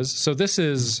everybody is. So this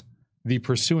is the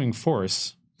pursuing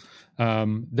force.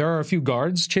 There are a few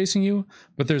guards chasing you,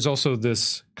 but there's also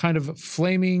this kind of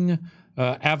flaming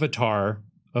avatar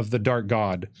of the dark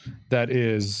god that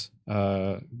is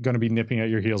going to be nipping at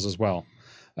your heels as well.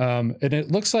 And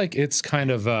it looks like it's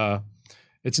kind of...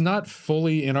 it's not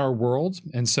fully in our world,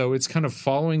 and so it's kind of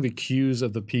following the cues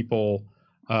of the people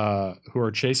who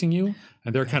are chasing you,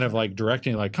 and they're kind of like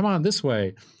directing, like, come on, this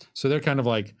way. So they're kind of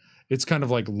like, it's kind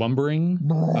of like lumbering,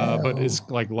 but it's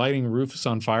like lighting roofs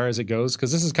on fire as it goes,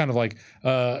 because this is kind of like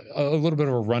a little bit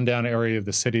of a rundown area of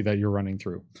the city that you're running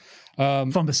through.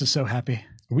 Fumbus is so happy.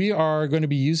 We are going to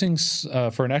be using,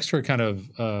 for an extra kind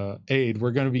of aid,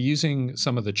 we're going to be using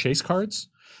some of the chase cards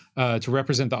to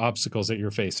represent the obstacles that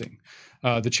you're facing.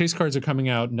 The chase cards are coming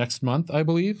out next month, I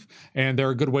believe, and they're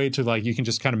a good way to, like, you can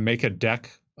just kind of make a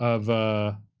deck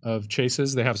of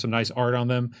chases. They have some nice art on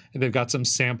them, and they've got some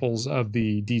samples of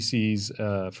the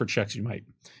DCs for checks you might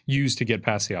use to get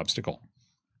past the obstacle.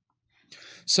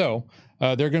 So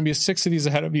there are going to be 6 of these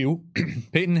ahead of you.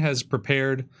 Peyton has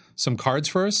prepared some cards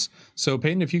for us. So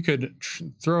Peyton, if you could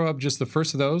throw up just the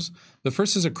first of those. The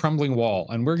first is a crumbling wall,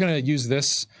 and we're going to use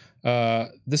this.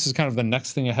 This is kind of the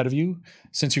next thing ahead of you,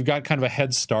 since you've got kind of a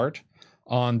head start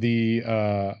on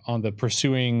the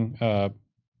pursuing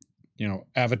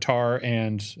avatar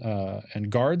and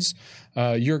guards.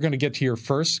 You're going to get to here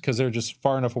first because they're just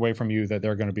far enough away from you that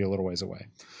they're going to be a little ways away.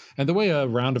 And the way a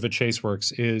round of a chase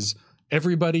works is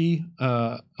everybody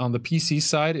on the PC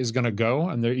side is going to go,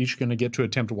 and they're each going to get to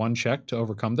attempt 1 check to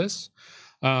overcome this.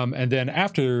 And then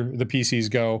after the PCs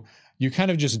go, you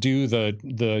kind of just do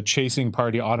the chasing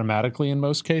party automatically in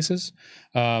most cases.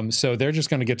 So they're just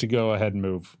going to get to go ahead and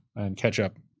move and catch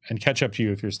up to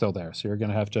you if you're still there. So you're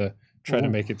going to have to try to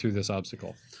make it through this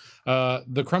obstacle.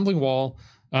 The crumbling wall,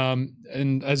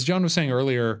 and as John was saying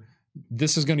earlier,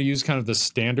 this is going to use kind of the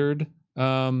standard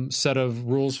set of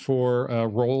rules for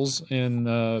rolls in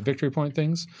victory point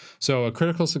things. So a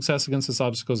critical success against this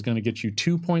obstacle is going to get you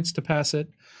 2 points to pass it.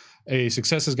 A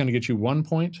success is going to get you 1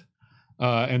 point.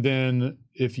 And then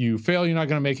if you fail, you're not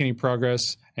going to make any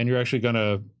progress, and you're actually going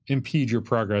to impede your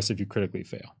progress if you critically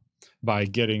fail by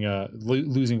getting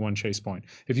losing 1 chase point.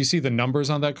 If you see the numbers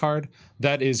on that card,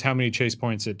 that is how many chase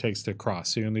points it takes to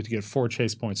cross. So you'll need to get 4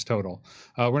 chase points total.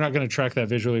 We're not going to track that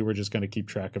visually. We're just going to keep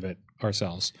track of it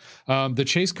ourselves. The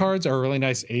chase cards are a really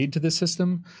nice aid to this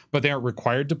system, but they aren't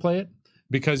required to play it,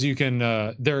 because you can,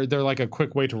 they're like a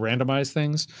quick way to randomize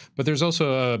things. But there's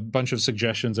also a bunch of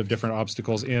suggestions of different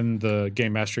obstacles in the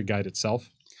Game Mastery Guide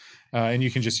itself. And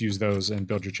you can just use those and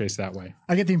build your chase that way.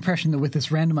 I get the impression that with this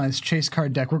randomized chase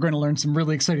card deck, we're going to learn some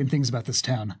really exciting things about this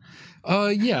town.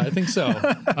 Yeah, I think so.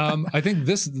 I think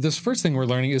this first thing we're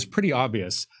learning is pretty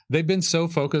obvious. They've been so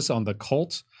focused on the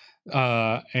cult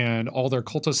and all their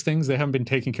cultist things, they haven't been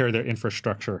taking care of their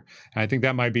infrastructure. And I think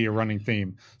that might be a running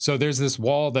theme. So there's this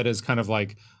wall that is kind of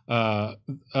like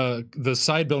the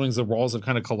side buildings, the walls have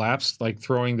kind of collapsed, like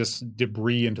throwing this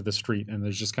debris into the street. And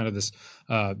there's just kind of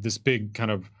this big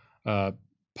kind of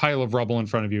pile of rubble in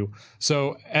front of you.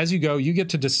 So as you go, you get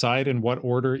to decide in what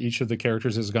order each of the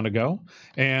characters is going to go.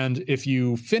 And if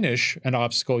you finish an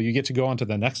obstacle, you get to go on to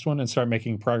the next one and start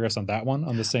making progress on that one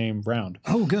on the same round.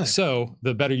 Oh, good. So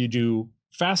the better you do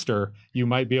faster, you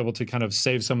might be able to kind of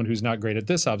save someone who's not great at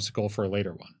this obstacle for a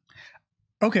later one.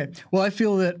 Okay. Well, I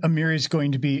feel that Amiri is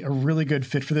going to be a really good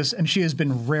fit for this, and she has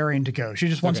been raring to go. She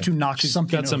just wants to knock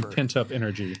something over. She's got some pent-up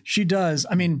energy. She does.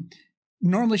 I mean,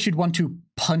 normally she'd want to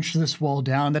punch this wall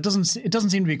down. It doesn't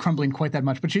seem to be crumbling quite that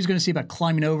much, but she's going to see about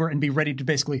climbing over and be ready to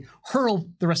basically hurl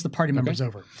the rest of the party members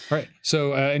over. All right.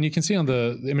 So, and you can see on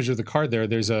the image of the card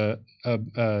there's a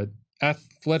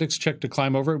athletics check to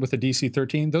climb over it with a DC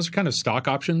 13. Those are kind of stock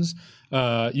options.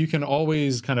 You can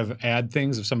always kind of add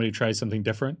things if somebody tries something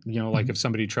different. You know, like if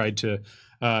somebody tried to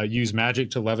use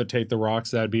magic to levitate the rocks,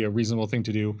 that'd be a reasonable thing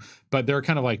to do. But there are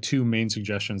kind of like 2 main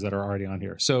suggestions that are already on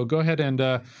here. So go ahead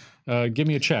and give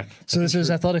me a check. So this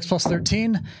is athletics plus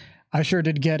 13. I sure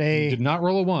did get a... You did not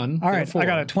roll a 1. All right, I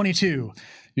got a 22.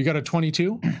 You got a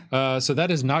 22. So that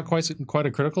is not quite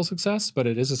a critical success, but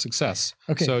it is a success.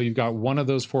 Okay. So you've got 1 of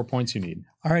those 4 points you need.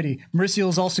 All righty. Mauricio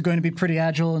is also going to be pretty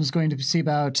agile and is going to see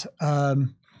about...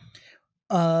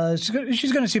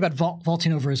 she's going to see about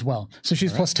vaulting over as well. So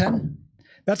she's plus 10.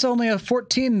 That's only a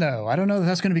 14, though. I don't know if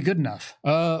that's going to be good enough.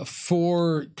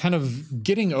 For kind of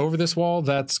getting over this wall,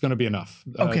 that's going to be enough.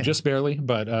 Okay. Just barely,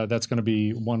 but that's going to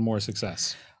be 1 more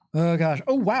success. Oh, gosh.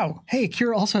 Oh, wow. Hey,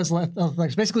 Kira also has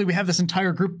legs. Basically, we have this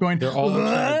entire group going. They're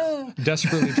all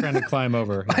desperately trying to climb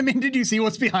over. I mean, did you see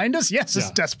what's behind us? Yes,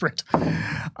 it's desperate.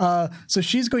 So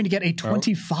she's going to get a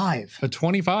 25. A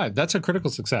 25. That's a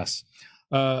critical success.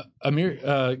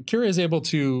 Kira is able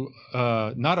to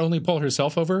not only pull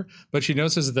herself over, but she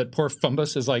notices that poor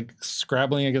Fumbus is like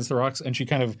scrabbling against the rocks, and she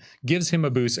kind of gives him a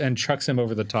boost and chucks him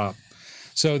over the top.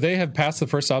 So they have passed the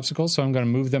first obstacle, so I'm going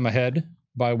to move them ahead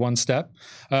by 1 step.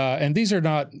 And these are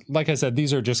not, like I said,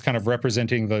 these are just kind of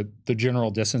representing the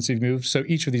general distance you've moved. So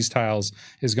each of these tiles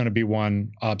is going to be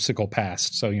 1 obstacle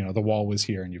passed. So, you know, the wall was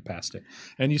here and you passed it.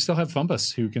 And you still have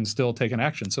Fumbus who can still take an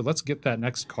action. So let's get that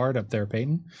next card up there,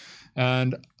 Peyton.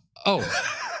 And Oh,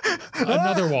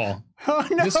 another wall. Oh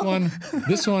no!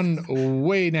 This one,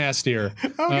 way nastier.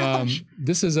 Oh gosh!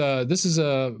 This is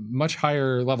a much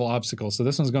higher level obstacle, so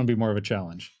this one's going to be more of a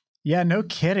challenge. Yeah, no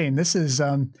kidding. This is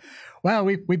wow.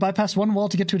 We bypassed one wall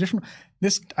to get to a different.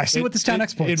 I see what this town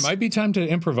exploits. It might be time to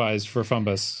improvise for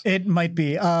Fumbus. It might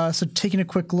be. So taking a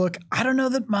quick look, I don't know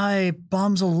that my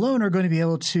bombs alone are going to be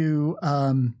able to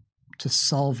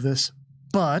solve this,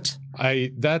 but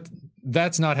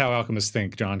that's not how alchemists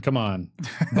think, John. Come on.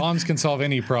 Bombs can solve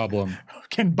any problem.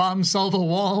 Can bombs solve a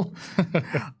wall?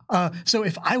 So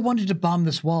if I wanted to bomb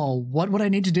this wall, what would I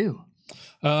need to do?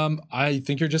 I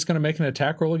think you're just going to make an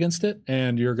attack roll against it,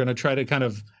 and you're going to try to kind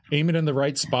of aim it in the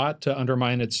right spot to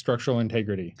undermine its structural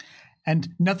integrity. And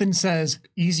nothing says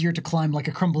easier to climb like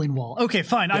a crumbling wall. Okay,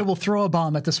 fine. Yeah. I will throw a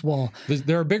bomb at this wall.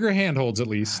 There are bigger handholds, at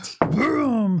least.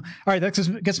 Boom! All right,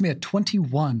 that gets me a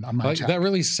 21 on my attack. That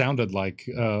really sounded like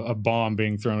a bomb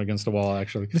being thrown against a wall,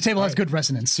 actually. The table has good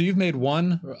resonance. So you've made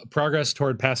one progress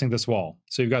toward passing this wall.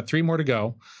 So you've got 3 more to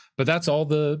go. But that's all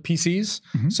the PCs.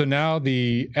 Mm-hmm. So now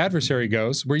the adversary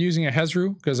goes. We're using a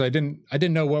Hezru because I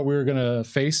didn't know what we were going to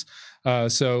face.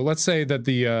 So let's say that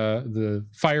the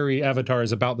fiery avatar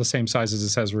is about the same size as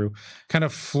this Hezru, kind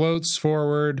of floats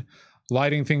forward,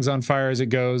 lighting things on fire as it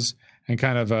goes, and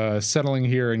kind of settling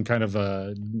here and kind of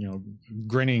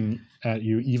grinning at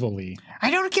you evilly. I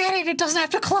don't get it. It doesn't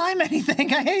have to climb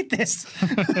anything. I hate this.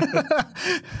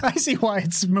 I see why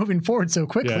it's moving forward so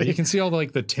quickly. Yeah, you can see all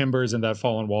the timbers in that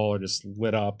fallen wall are just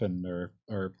lit up and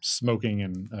are smoking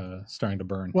and starting to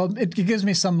burn. Well, it gives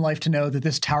me some life to know that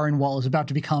this towering wall is about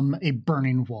to become a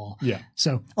burning wall. Yeah.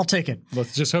 So I'll take it.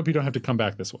 Let's just hope you don't have to come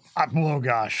back this way. Oh,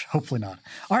 gosh. Hopefully not.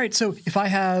 All right. So if I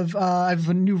have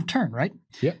a new turn, right?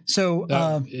 Yep. So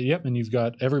yep, and you've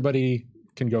got everybody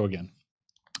can go again.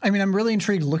 I mean, I'm really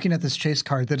intrigued looking at this chase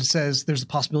card that it says there's a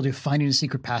possibility of finding a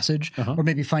secret passage or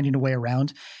maybe finding a way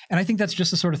around. And I think that's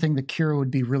just the sort of thing that Kira would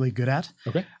be really good at.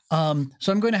 Okay.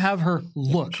 So I'm going to have her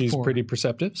look. She's pretty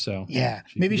perceptive, so yeah,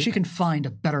 maybe she can find a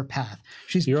better path.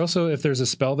 You're also, if there's a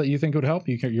spell that you think would help,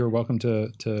 you're welcome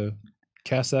to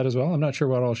cast that as well. I'm not sure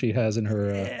what all she has in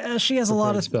her. She has a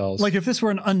lot of spells. Like if this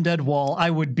were an undead wall, I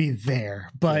would be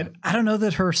there. But I don't know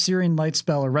that her Searing Light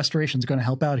spell or Restoration is going to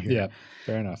help out here. Yeah,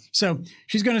 fair enough. So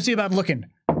she's going to see about looking.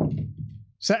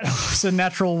 It's a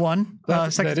natural one.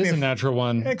 That is a natural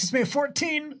one. It gives me a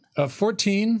 14. A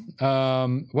 14.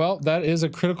 Well, that is a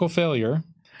critical failure.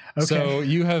 Okay. So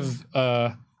you have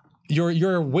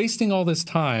you're wasting all this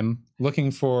time looking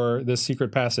for this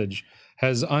secret passage.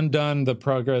 Has undone the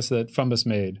progress that Fumbus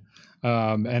made.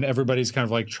 And everybody's kind of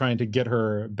like trying to get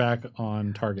her back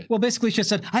on target. Well, basically she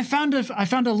said, I found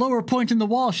a lower point in the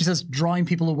wall. She says, drawing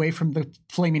people away from the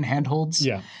flaming handholds.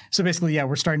 Yeah. So basically,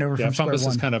 we're starting over from square one. Fumbus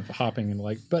is kind of hopping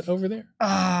and but over there.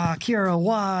 Kira,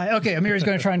 why? Okay, Amiri's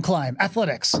going to try and climb.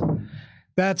 Athletics.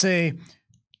 That's a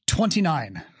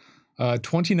 29.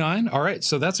 29? All right,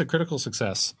 so that's a critical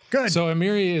success. Good. So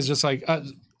Amiri is just like...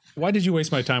 why did you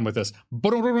waste my time with this?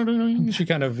 She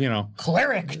kind of,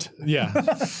 clericked. Yeah.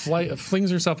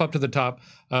 Flings herself up to the top,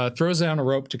 throws down a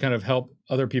rope to kind of help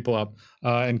other people up,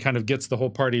 and kind of gets the whole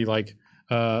party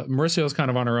Mauricio's kind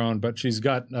of on her own, but she's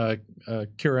got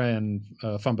Kira and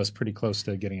Fumbus pretty close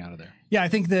to getting out of there. Yeah, I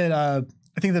think that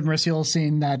Mauricio,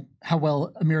 seeing that how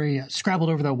well Amiri scrabbled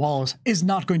over the walls, is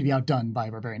not going to be outdone by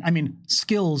a barbarian. I mean,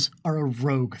 skills are a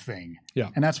rogue thing. Yeah.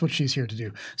 And that's what she's here to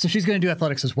do. So she's going to do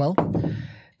athletics as well.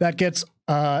 That gets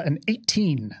an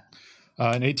 18.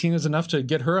 An 18 is enough to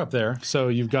get her up there. So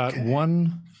you've got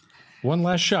one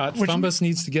last shot. Fumbus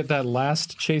needs to get that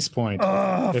last chase point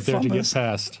if they're to get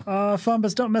past.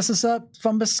 Fumbus, don't mess us up.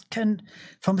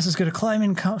 Fumbus is good at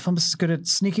climbing. Fumbus is good at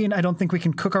sneaking. I don't think we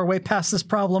can cook our way past this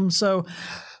problem. So,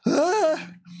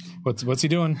 what's he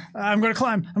doing? I'm going to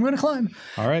climb.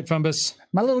 All right, Fumbus.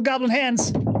 My little goblin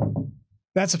hands.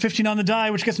 That's a 15 on the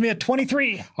die, which gets me a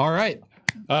 23. All right.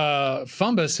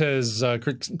 Fumbus has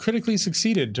critically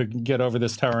succeeded to get over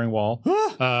this towering wall.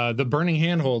 The burning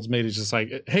handholds made it just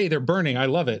like, hey, they're burning. I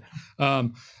love it.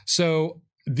 So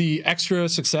the extra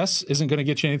success isn't going to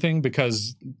get you anything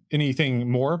because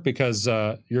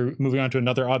you're moving on to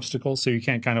another obstacle. So you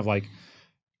can't kind of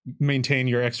maintain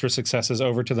your extra successes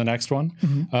over to the next one.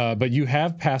 Mm-hmm. But you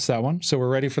have passed that one. So we're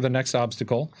ready for the next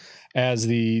obstacle as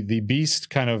the beast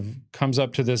kind of comes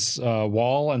up to this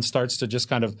wall and starts to just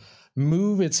kind of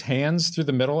move its hands through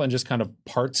the middle and just kind of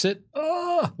parts it,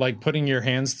 like putting your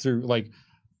hands through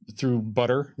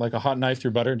butter, like a hot knife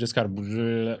through butter, and just kind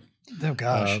of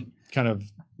kind of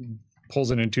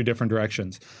pulls it in 2 different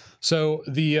directions. So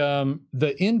the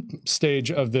end stage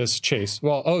of this chase,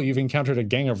 you've encountered a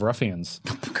gang of ruffians.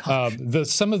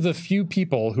 Some of the few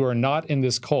people who are not in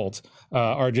this cult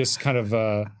are just kind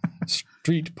of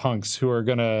street punks who are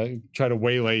going to try to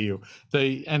waylay you.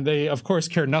 They of course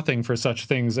care nothing for such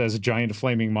things as giant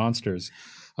flaming monsters.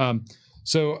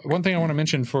 So one thing I want to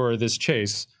mention for this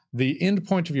chase, the end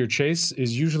point of your chase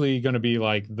is usually going to be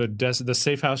like the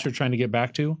safe house you're trying to get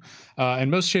back to. And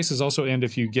most chases also end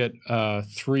if you get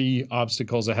 3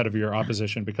 obstacles ahead of your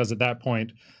opposition, because at that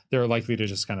point they're likely to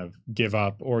just kind of give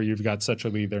up, or you've got such a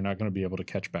lead they're not going to be able to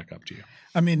catch back up to you.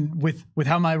 I mean, with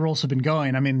how my rolls have been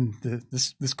going, I mean,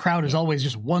 this crowd is always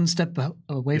just one step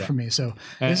away from me. So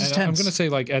this is tense. I'm going to say,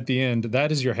 like, at the end,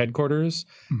 that is your headquarters,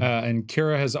 and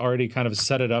Kira has already kind of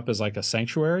set it up as like a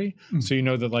sanctuary. So you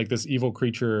know that like this evil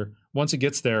creature, once it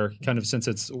gets there, kind of since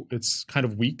it's kind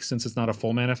of weak, since it's not a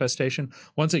full manifestation,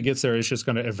 once it gets there, it's just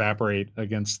going to evaporate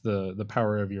against the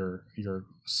power of your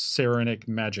Saranic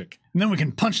magic. And then we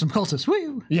can punch some cultists.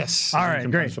 Woo! Yes. All right,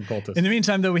 great. In the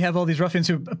meantime, though, we have all these ruffians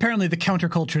who apparently the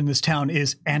counterculture in this town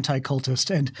is anti-cultist.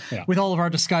 And with all of our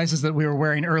disguises that we were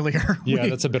wearing earlier. Yeah,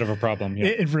 that's a bit of a problem. Yeah.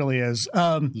 It really is.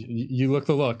 You look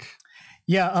the look.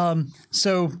 Yeah.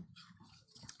 So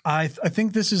I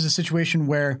think this is a situation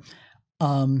where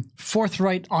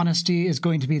forthright honesty is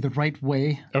going to be the right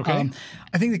way. Okay.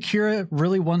 I think that Kira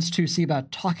really wants to see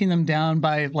about talking them down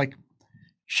by like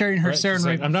sharing her Saren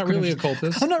Ray. I'm not really a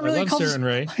cultist. I'm not really a cultist. Saren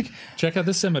Ray. Check out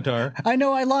this scimitar. I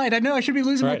know I lied. I know I should be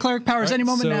losing my cleric powers any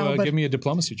moment now. But give me a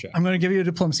diplomacy check. I'm going to give you a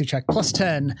diplomacy check. Plus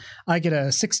 10. I get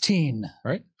a 16. All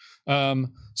right.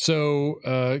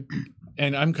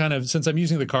 And I'm kind of, since I'm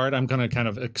using the card, I'm going to kind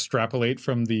of extrapolate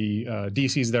from the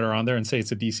DCs that are on there and say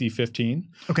it's a DC 15.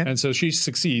 Okay. And so she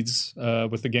succeeds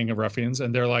with the gang of ruffians,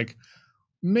 and they're like,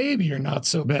 maybe you're not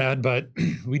so bad, but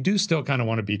we do still kind of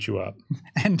want to beat you up.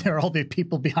 And there are all the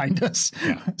people behind us.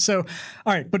 Yeah. So,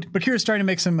 all right, but Kira's starting to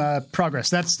make some progress.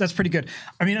 That's pretty good.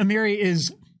 I mean, Amiri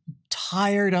is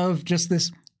tired of just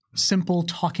this simple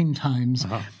talking times.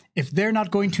 If they're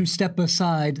not going to step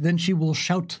aside, then she will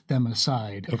shout them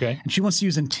aside. Okay. And she wants to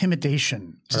use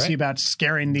intimidation to see about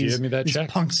scaring these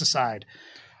punks aside.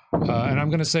 And I'm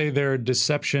going to say their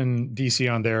deception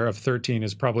DC on there of 13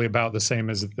 is probably about the same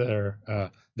as their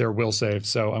will save.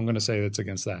 So I'm going to say it's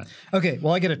against that. Okay.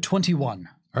 Well, I get a 21.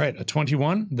 All right. A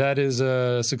 21. That is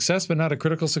a success, but not a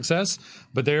critical success.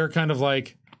 But they're kind of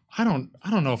like, I don't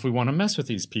know if we want to mess with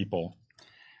these people.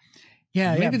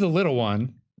 Yeah. Maybe the little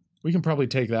one. We can probably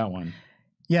take that one.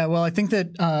 Yeah. Well, I think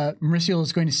that Mauricio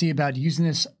is going to see about using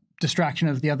this distraction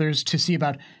of the others to see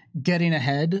about getting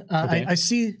ahead. Okay.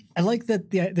 I like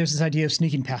that there's this idea of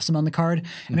sneaking past them on the card.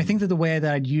 And I think that the way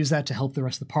that I'd use that to help the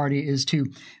rest of the party is to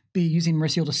be using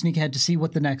Mauricio to sneak ahead to see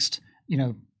what the next,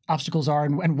 obstacles are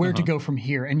and where to go from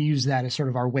here, and use that as sort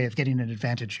of our way of getting an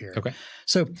advantage here. Okay.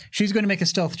 So she's going to make a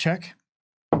stealth check.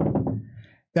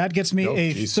 That gets me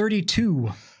a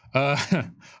 32. All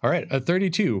right, a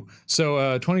 32.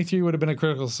 So 23 would have been a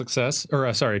critical success,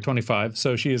 or 25.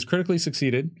 So she has critically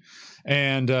succeeded,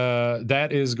 and that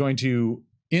is going to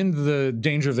end the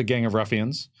danger of the gang of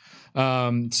ruffians.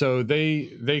 So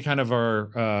they kind of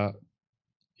are,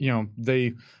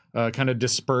 they kind of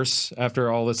disperse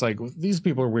after all this. Like, these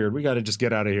people are weird. We got to just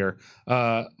get out of here,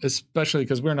 especially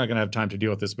because we're not going to have time to deal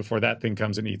with this before that thing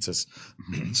comes and eats us.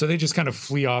 So they just kind of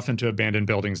flee off into abandoned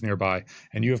buildings nearby,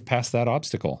 and you have passed that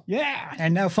obstacle. Yeah,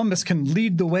 and now Fumbus can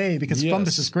lead the way because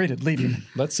Fumbus is great at leading.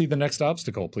 Let's see the next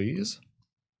obstacle, please.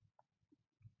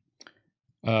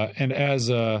 And as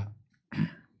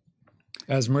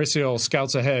Mauricio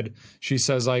scouts ahead, she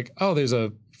says, like, oh, there's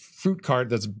a fruit cart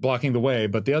that's blocking the way,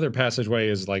 but the other passageway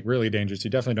is like really dangerous.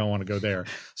 You definitely don't want to go there.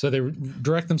 So they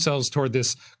direct themselves toward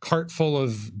this cart full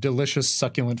of delicious,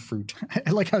 succulent fruit.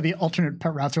 I like how the alternate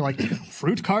routes are like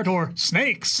fruit cart or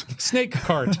snakes. Snake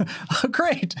cart.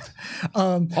 Great.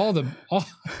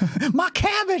 My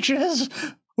cabbages.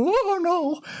 Oh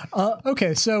no.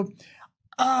 Okay, so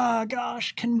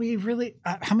gosh, can we really?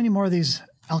 How many more of these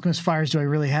alchemist fires do I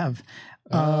really have?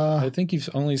 I think you've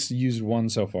only used one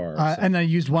so far. And I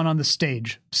used one on the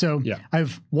stage. So I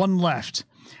have one left.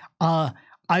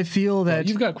 I feel that...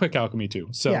 you've got quick alchemy too.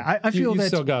 So I feel you've that...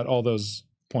 still got all those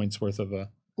points worth of...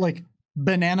 Like,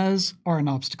 bananas are an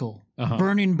obstacle.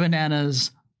 Burning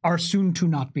bananas are soon to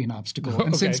not be an obstacle.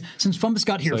 And since Fumbus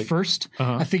got here first,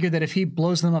 I figured that if he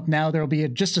blows them up now, there'll be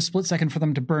just a split second for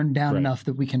them to burn down enough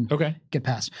that we can get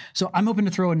past. So I'm open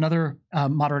to throw another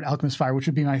moderate alchemist fire, which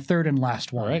would be my third and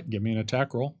last one. All right, give me an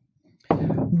attack roll.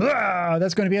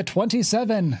 That's going to be a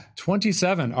 27.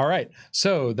 27. All right.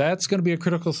 So that's going to be a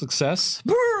critical success.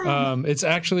 It's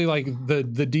actually like the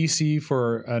DC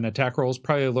for an attack roll is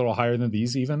probably a little higher than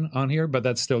these even on here, but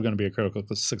that's still going to be a critical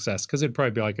success because it'd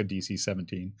probably be like a DC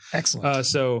 17. Excellent.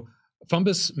 So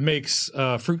Fumbus makes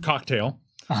fruit cocktail.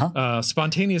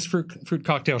 Spontaneous fruit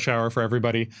cocktail shower for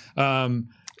everybody.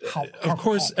 Of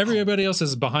course, everybody else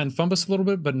is behind Fumbus a little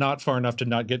bit, but not far enough to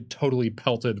not get totally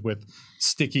pelted with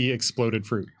sticky, exploded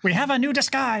fruit. We have a new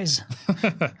disguise.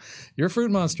 You're fruit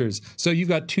monsters. So you've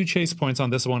got 2 chase points on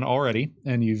this one already,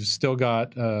 and you've still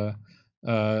got your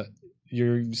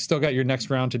next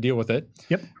round to deal with it.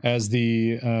 Yep. As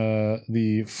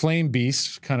the flame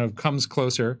beast kind of comes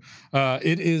closer,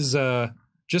 it is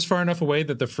just far enough away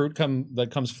that the fruit that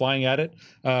comes flying at it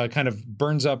kind of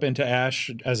burns up into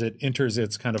ash as it enters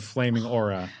its kind of flaming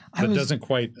aura that doesn't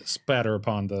quite spatter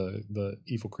upon the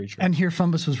evil creature. And here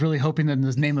Fumbus was really hoping that in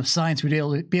the name of science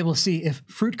we'd be able to see if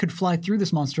fruit could fly through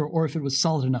this monster or if it was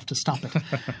solid enough to stop it.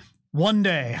 One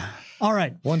day. All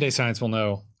right. One day science will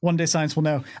know. One day science will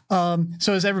know.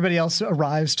 So as everybody else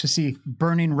arrives to see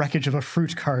burning wreckage of a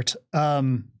fruit cart,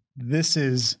 this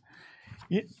is...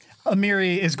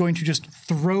 Amiri is going to just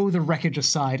throw the wreckage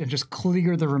aside and just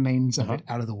clear the remains of it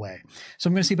out of the way. So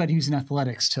I'm going to see about using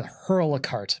athletics to hurl a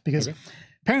cart, because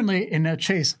apparently in a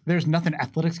chase, there's nothing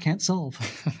athletics can't solve.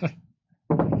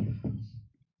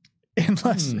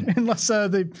 Unless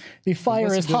the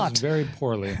fire is hot. Very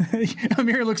poorly.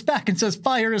 Amiri looks back and says,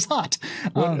 fire is hot.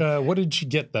 What did she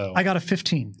get, though? I got a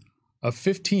 15. A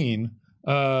 15?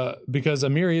 Because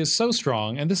Amiri is so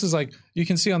strong, and this is like, you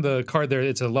can see on the card there,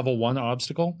 it's a level 1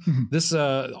 obstacle. This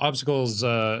obstacle is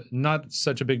not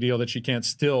such a big deal that she can't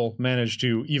still manage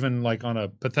to, even like on a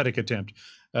pathetic attempt,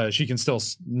 she can still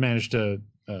manage to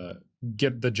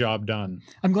get the job done.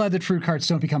 I'm glad that fruit carts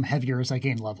don't become heavier as I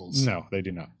gain levels. No, they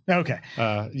do not. Okay.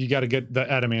 You got to get the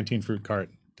adamantine fruit cart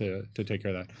to take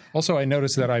care of that. Also, I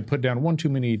noticed that I put down one too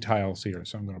many tiles here,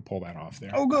 so I'm going to pull that off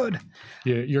there. Oh, good.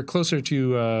 You're closer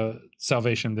to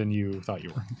salvation than you thought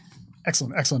you were.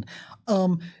 Excellent, excellent.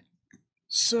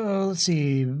 So let's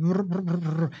see.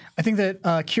 I think that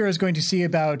Kira is going to see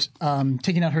about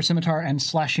taking out her scimitar and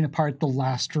slashing apart the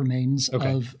last remains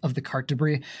of the cart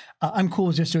debris. I'm cool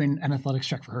with just doing an athletics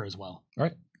check for her as well. All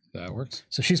right, that works.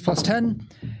 So she's plus 10.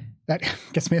 That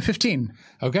gets me a 15.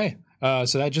 Okay.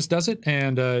 So that just does it,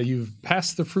 and you've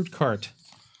passed the fruit cart.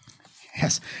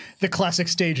 Yes, the classic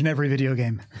stage in every video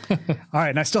game. All right,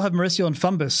 and I still have Mauricio and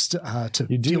Fumbus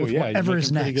to deal with whatever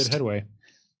is next. Pretty good headway.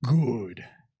 Good,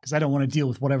 because I don't want to deal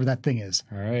with whatever that thing is.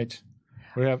 All right.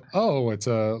 We have, it's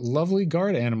a lovely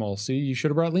guard animal. See, you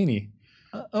should have brought Leanie.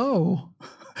 Oh,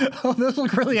 those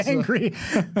look really angry.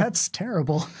 That's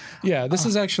terrible. Yeah, this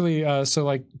is actually,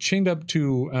 chained up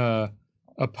to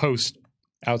a post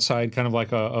outside, kind of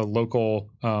like a local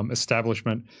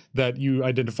establishment that you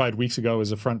identified weeks ago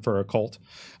as a front for a cult.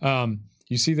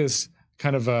 You see this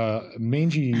kind of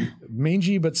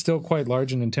mangy but still quite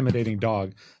large and intimidating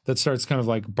dog that starts kind of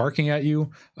like barking at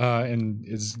you and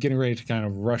is getting ready to kind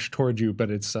of rush toward you, but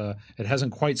it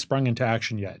hasn't quite sprung into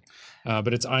action yet.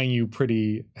 But it's eyeing you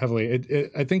pretty heavily.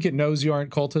 I think it knows you aren't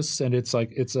cultists, and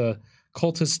it's a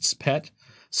cultist's pet.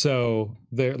 So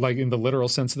they're like in the literal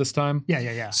sense this time.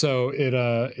 Yeah. So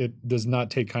it does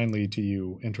not take kindly to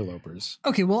you interlopers.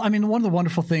 Okay, well, I mean, one of the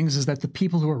wonderful things is that the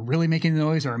people who are really making the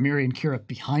noise are Amiri and Kira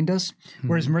behind us,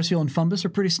 whereas Mercial and Fumbus are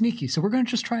pretty sneaky. So we're going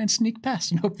to just try and sneak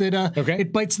past and hope that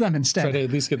it bites them instead. Try to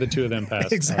at least get the two of them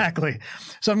past. Exactly. Right.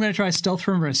 So I'm going to try stealth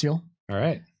from Mercial. All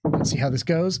right. Let's see how this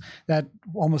goes. That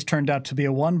almost turned out to be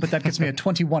a 1, but that gets me a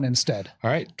 21 instead.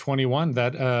 All right, 21.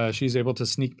 That she's able to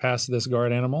sneak past this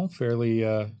guard animal fairly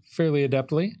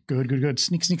adeptly. Good.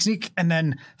 Sneak. And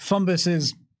then Fumbus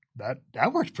is that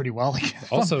worked pretty well.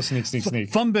 Also sneak.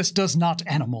 Fumbus does not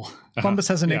animal. Fumbus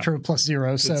has a nature of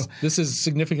 +0. So this is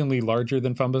significantly larger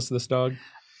than Fumbus, this dog.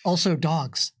 Also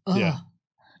dogs. Yeah.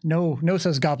 No,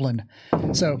 says Goblin.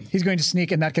 So he's going to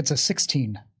sneak, and that gets a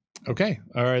 16. Okay.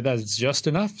 All right. That's just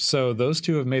enough. So those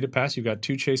two have made it past. You've got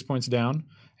 2 chase points down,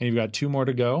 and you've got 2 more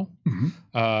to go.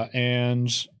 And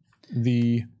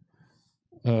the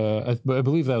I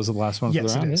believe that was the last one for the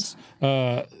round. Yes,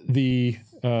 it is.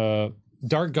 The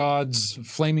Dark God's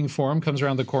flaming form comes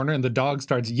around the corner, and the dog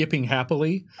starts yipping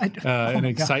happily in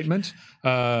excitement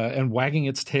and wagging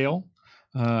its tail.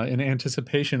 In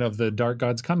anticipation of the Dark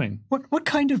God's coming. What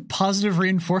kind of positive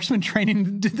reinforcement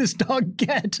training did this dog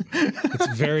get?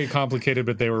 It's very complicated,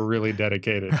 but they were really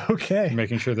dedicated. Okay.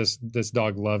 Making sure this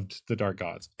dog loved the Dark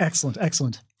Gods.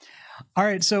 Excellent. All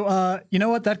right, so you know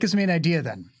what? That gives me an idea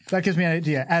then.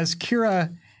 As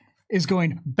Kira is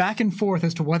going back and forth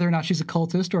as to whether or not she's a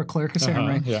cultist or a cleric of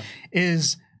ceremony,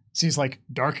 she's like,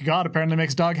 Dark God apparently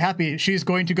makes dog happy. She's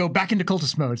going to go back into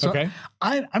cultist mode. So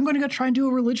I'm going to go try and do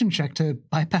a religion check to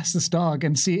bypass this dog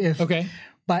and see if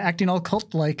by acting all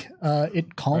cult-like,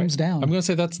 it calms down. I'm going to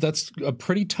say that's a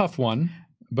pretty tough one,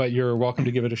 but you're welcome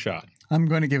to give it a shot. I'm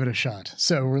going to give it a shot.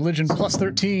 So religion plus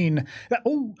 13.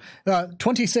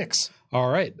 26. All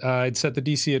right. I'd set the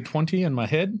DC at 20 in my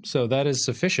head, so that is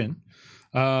sufficient.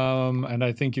 And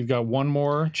I think you've got one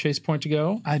more chase point to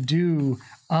go. I do.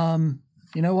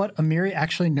 You know what? Amiri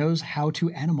actually knows how to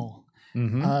animal.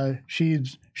 Mm-hmm.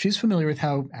 She's familiar with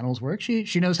how animals work.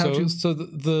 She knows how to. So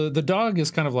the dog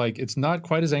is kind of like, it's not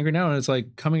quite as angry now, and it's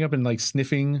like coming up and like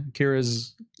sniffing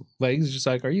Kira's legs, just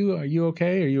like, are you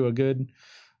okay? Are you a good?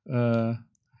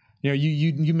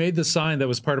 You made the sign that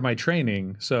was part of my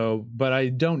training, but I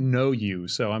don't know you,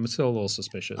 so I'm still a little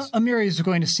suspicious. Amiri is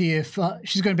going to see if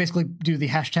she's going to basically do the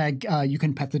hashtag you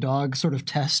can pet the dog sort of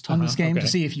test on this game to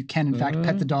see if you can in fact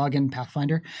pet the dog in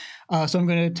Pathfinder. So I'm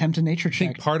going to attempt a nature check.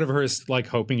 I think part of her is like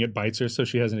hoping it bites her so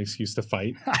she has an excuse to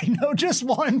fight. I know, just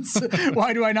once.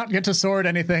 Why do I not get to sword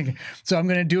anything? So I'm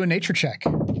going to do a nature check.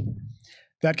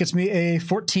 That gets me a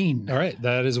 14. All right,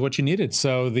 that is what you needed.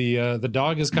 So the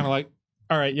dog is kind of like,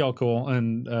 all right, y'all cool,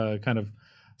 and kind of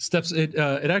steps. It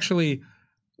actually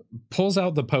pulls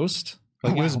out the post.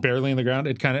 Like it was barely in the ground.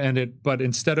 It kind of ended, but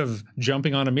instead of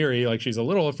jumping on Amiri like she's a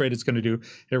little afraid it's going to do,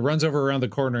 it runs over around the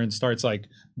corner and starts like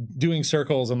doing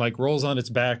circles and like rolls on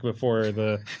its back before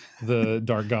the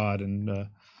dark god, and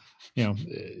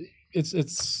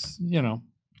it's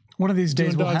one of these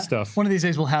days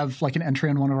we'll have like an entry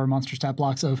on one of our monster stat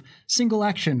blocks of single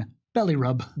action belly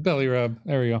rub. Belly rub.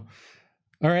 There we go.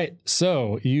 All right,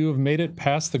 so you've made it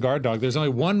past the guard dog. There's only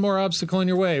one more obstacle in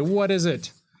your way. What is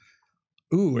it?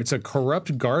 Ooh, it's a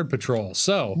corrupt guard patrol.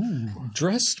 So,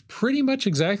 dressed pretty much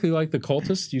exactly like the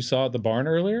cultists you saw at the barn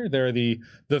earlier. They're the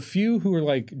few who were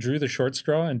like drew the short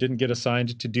straw and didn't get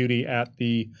assigned to duty at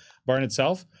the barn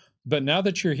itself. But now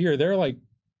that you're here, they're like,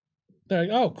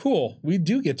 oh, cool. We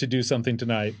do get to do something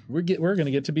tonight. We're going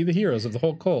to get to be the heroes of the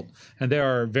whole cult, and they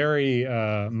are very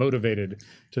motivated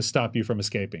to stop you from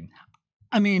escaping.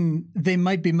 I mean, they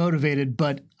might be motivated,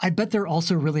 but I bet they're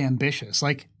also really ambitious.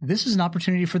 Like, this is an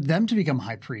opportunity for them to become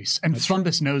high priests, and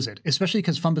Fumbus knows it, especially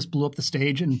because Fumbus blew up the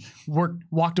stage and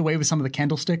walked away with some of the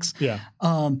candlesticks. Yeah.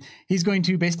 He's going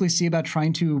to basically see about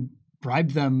trying to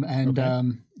bribe them, and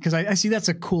because I see that's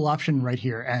a cool option right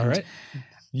here. And all right.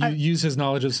 Use his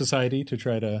knowledge of society to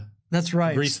try to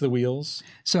grease the wheels.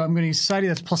 So I'm going to use society.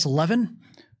 That's plus 11.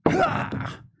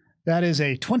 That is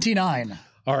a 29.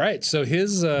 All right, so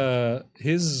his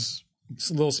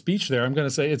little speech there, I'm going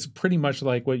to say it's pretty much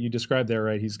like what you described there,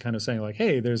 right? He's kind of saying like,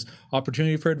 hey, there's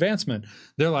opportunity for advancement.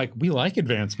 They're like, we like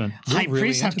advancement. High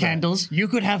priests have candles. You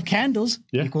could have candles.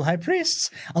 Yeah. Equal high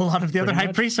priests. A lot of the other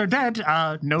high priests are dead.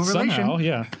 No relation. Somehow,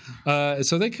 yeah.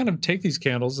 So they kind of take these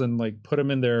candles and like put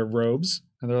them in their robes,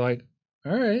 and they're like,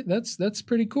 all right, that's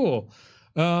pretty cool.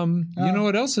 You know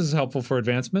what else is helpful for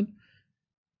advancement?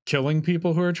 Killing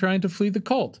people who are trying to flee the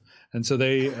cult. And so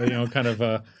they, kind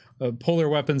of pull their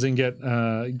weapons and get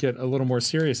a little more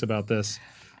serious about this.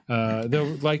 They're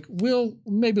like, we'll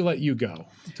maybe let you go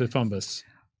to Fumbus.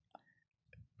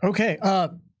 Okay.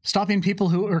 Stopping people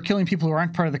who are killing people who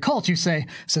aren't part of the cult, you say,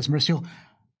 says Mercial,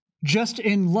 just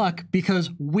in luck because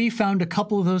we found a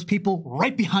couple of those people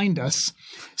right behind us.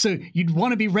 So you'd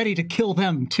want to be ready to kill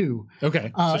them too.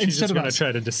 Okay. So she's just going to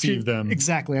try to deceive them.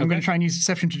 Exactly. I'm going to try and use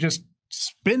deception to just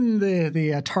spin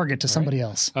the target to somebody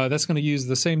else. That's going to use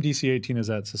the same DC 18 as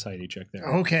that society check there.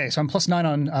 Okay, so I'm plus 9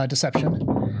 on deception.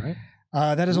 All right.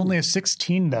 That is only a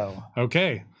 16, though.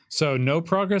 Okay, so no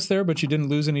progress there, but you didn't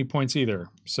lose any points either.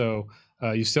 So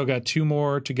you still got 2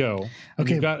 more to go.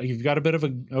 Okay, you've got a bit of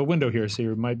a window here, so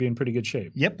you might be in pretty good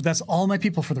shape. Yep, that's all my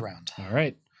people for the round. All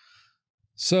right.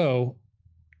 So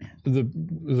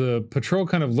the patrol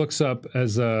kind of looks up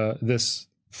as this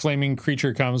flaming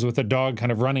creature comes with a dog kind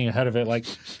of running ahead of it, like,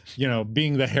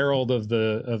 being the herald of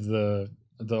the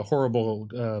horrible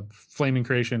flaming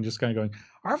creation, just kind of going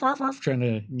arf, arf, arf, trying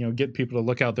to get people to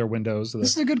look out their windows.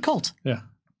 This is a good cult. Yeah,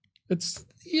 it's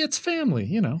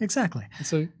family, Exactly.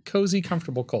 It's a cozy,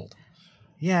 comfortable cult.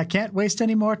 Yeah, I can't waste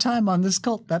any more time on this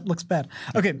cult. That looks bad.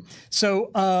 Okay, so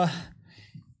I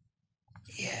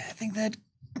think that.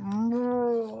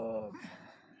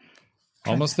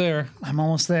 Almost there. I'm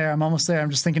almost there. I'm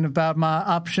just thinking about my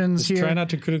options here. Try not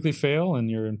to critically fail,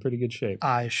 and you're in pretty good shape.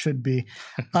 I should be.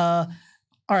 All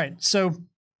right. So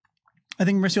I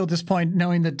think Mercial at this point,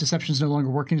 knowing that deception is no longer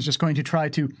working, is just going to try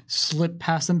to slip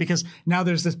past them because now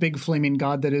there's this big flaming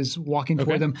god that is walking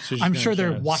toward them. So I'm sure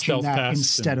they're watching that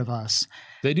instead of us.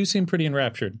 They do seem pretty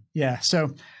enraptured. Yeah. So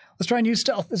let's try and use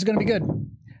stealth. This is going to be good.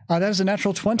 That is a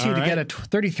natural 20 to get a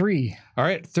 33. All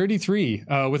right. 33.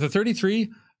 With a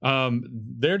 33...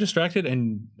 they're distracted,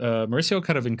 and Mauricio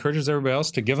kind of encourages everybody else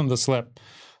to give them the slip.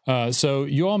 So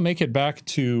you all make it back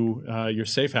to your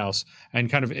safe house, and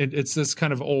kind of it's this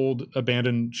kind of old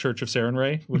abandoned Church of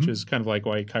Sarenrae, which is kind of like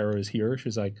why Cairo is here.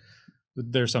 She's like,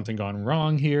 there's something gone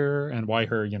wrong here, and why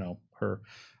her,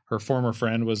 her former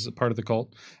friend was a part of the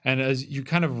cult. And as you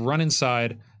kind of run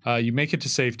inside, you make it to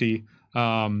safety,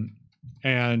 and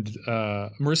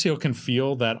Mauricio can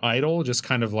feel that idol just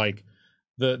kind of like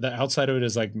the outside of it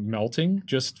is like melting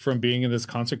just from being in this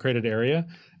consecrated area,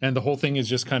 and the whole thing is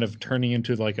just kind of turning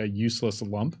into like a useless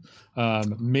lump.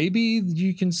 Maybe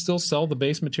you can still sell the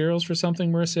base materials for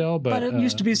something, Mauricio, but it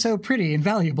used to be so pretty and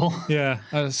valuable. Yeah,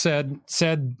 sad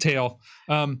tale.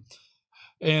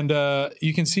 And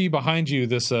you can see behind you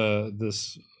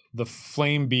the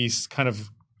flame beast kind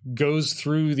of goes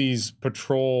through these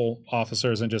patrol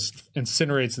officers and just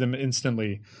incinerates them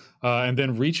instantly, and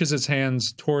then reaches its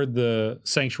hands toward the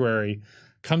sanctuary,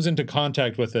 comes into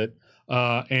contact with it,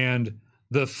 and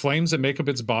the flames that make up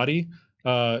its body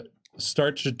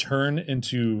start to turn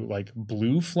into like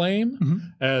blue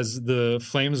flame as the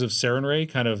flames of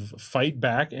Sarenrae kind of fight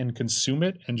back and consume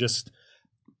it, and just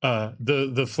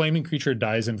the flaming creature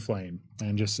dies in flame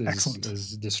and just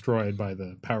is destroyed by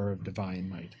the power of divine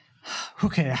might.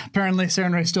 Okay, apparently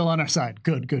Sarenrae's still on our side.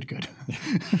 Good.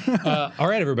 All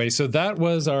right, everybody. So that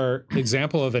was our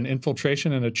example of an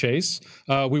infiltration and a chase.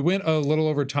 We went a little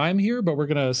over time here, but we're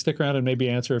going to stick around and maybe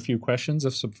answer a few questions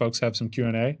if some folks have some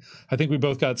Q&A. I think we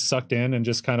both got sucked in and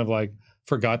just kind of like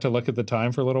forgot to look at the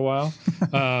time for a little while.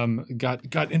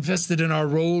 Got invested in our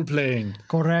role playing.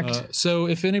 Correct. So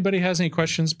if anybody has any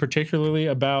questions, particularly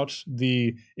about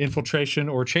the infiltration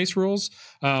or chase rules,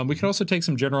 we can also take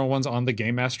some general ones on the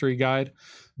game mastery guide.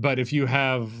 But if you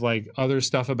have like other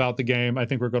stuff about the game, I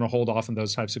think we're going to hold off on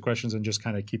those types of questions and just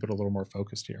kind of keep it a little more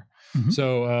focused here.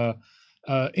 So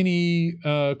any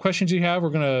questions you have, we're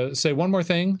going to say one more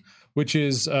thing, which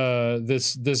is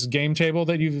this game table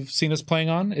that you've seen us playing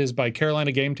on is by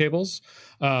Carolina Game Tables.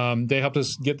 They helped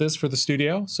us get this for the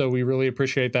studio, so we really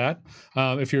appreciate that.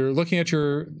 If you're looking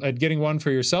at getting one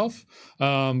for yourself,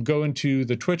 go into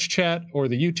the Twitch chat or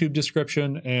the YouTube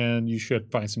description, and you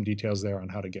should find some details there on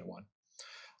how to get one.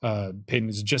 Peyton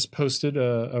has just posted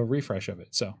a refresh of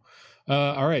it. So,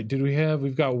 all right,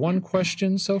 we've got one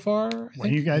question so far.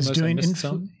 When are you guys doing?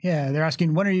 They're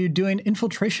asking, when are you doing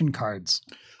infiltration cards?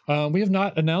 We have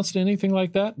not announced anything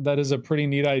like that. That is a pretty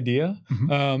neat idea.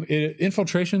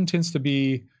 Infiltration tends to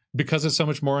be, because it's so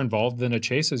much more involved than a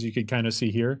chase, as you could kind of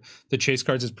see here. The chase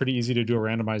cards is pretty easy to do a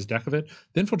randomized deck of it.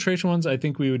 The infiltration ones, I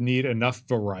think we would need enough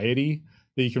variety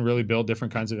that you can really build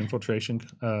different kinds of infiltration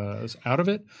out of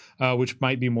it, which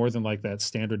might be more than like that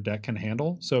standard deck can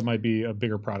handle. So it might be a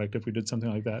bigger product if we did something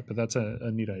like that, but that's a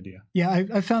neat idea. Yeah,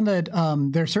 I found that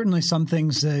there are certainly some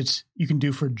things that you can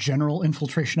do for general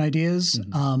infiltration ideas,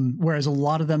 whereas a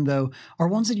lot of them, though, are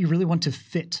ones that you really want to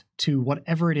fit to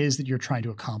whatever it is that you're trying to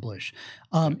accomplish.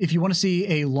 If you want to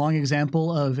see a long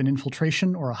example of an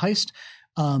infiltration or a heist,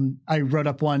 I wrote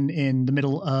up one in the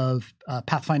middle of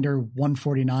Pathfinder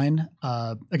 149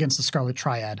 against the Scarlet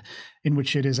Triad, in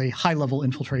which it is a high-level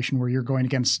infiltration where you're going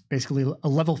against basically a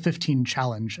level 15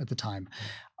 challenge at the time.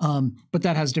 But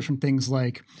that has different things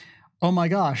like, oh my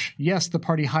gosh, yes, the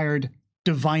party hired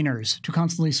diviners to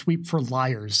constantly sweep for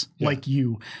liars like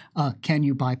you. Can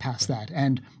you bypass that?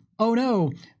 And, oh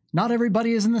no, not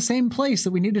everybody is in the same place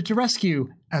that we needed to rescue,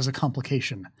 as a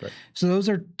complication. Right. So those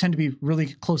tend to be really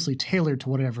closely tailored to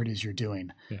whatever it is you're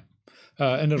doing. Yeah.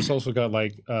 And it's also got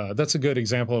like, that's a good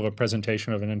example of a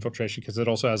presentation of an infiltration, because it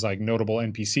also has like notable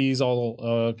NPCs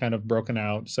all kind of broken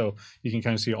out. So you can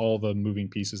kind of see all the moving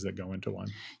pieces that go into one.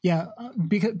 Yeah.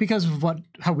 Because of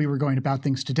how we were going about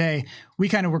things today, we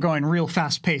kind of were going real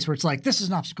fast pace where it's like, this is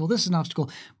an obstacle, this is an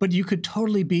obstacle. But you could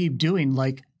totally be doing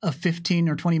like a 15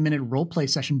 or 20 minute role play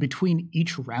session between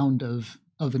each round of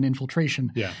an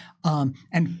infiltration. Yeah.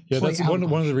 And that's one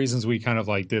of the reasons we kind of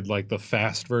like did like the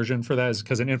fast version for that, is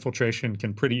because an infiltration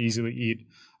can pretty easily eat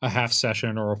a half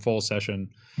session or a full session.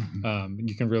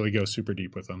 You can really go super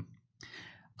deep with them.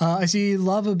 I see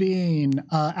Lava Bean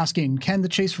asking, can the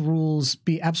chase rules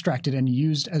be abstracted and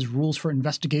used as rules for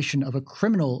investigation of a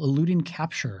criminal eluding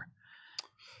capture?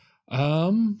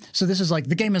 So this is like,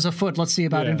 the game is afoot. Let's see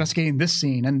about investigating this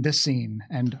scene and this scene.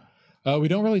 And we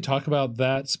don't really talk about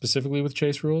that specifically with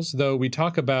chase rules, though we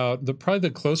talk about probably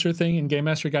the closer thing in Game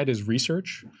Mastery Guide is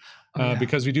research,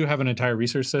 because we do have an entire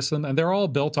research system, and they're all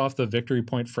built off the Victory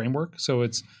Point framework. So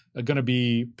it's going to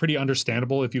be pretty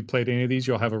understandable. If you've played any of these,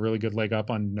 you'll have a really good leg up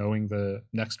on knowing the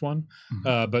next one.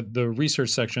 But the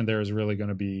research section there is really going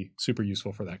to be super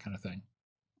useful for that kind of thing.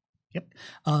 Yep.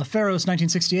 Pharaoh's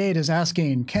 1968 is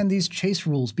asking, can these chase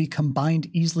rules be combined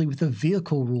easily with the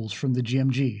vehicle rules from the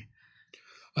GMG?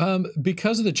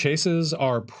 Because the chases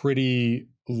are pretty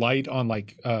light on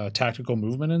like tactical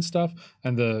movement and stuff,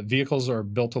 and the vehicles are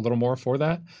built a little more for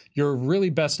that, you're really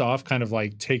best off kind of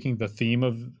like taking the theme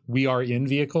of we are in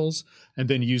vehicles and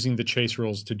then using the chase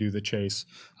rules to do the chase.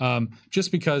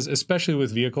 Just because, especially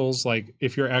with vehicles, like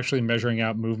if you're actually measuring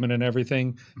out movement and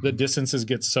everything, the distances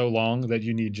get so long that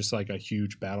you need just like a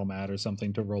huge battle mat or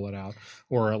something to roll it out,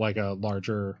 or like a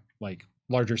larger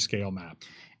scale map.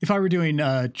 If I were doing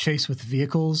chase with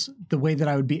vehicles, the way that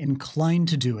I would be inclined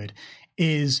to do it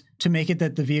is to make it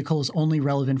that the vehicle is only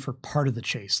relevant for part of the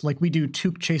chase. Like we do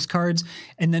 2 chase cards,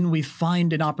 and then we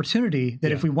find an opportunity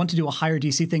that if we want to do a higher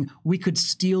DC thing, we could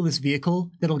steal this vehicle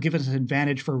that'll give us an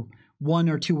advantage for 1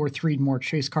 or 2 or 3 more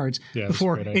chase cards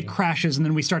before it crashes, and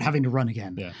then we start having to run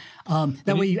again.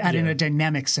 That way you add in a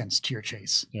dynamic sense to your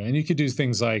chase. Yeah, and you could do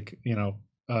things like,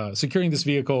 securing this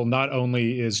vehicle not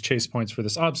only is chase points for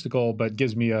this obstacle, but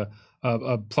gives me a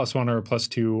 +1 or a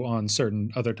 +2 on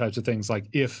certain other types of things. Like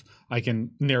if I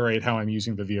can narrate how I'm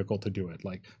using the vehicle to do it,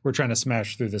 like we're trying to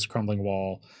smash through this crumbling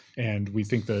wall and we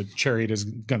think the chariot is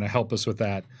going to help us with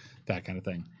that kind of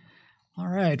thing. All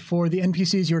right. For the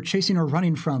NPCs you're chasing or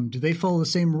running from, do they follow the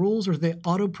same rules or do they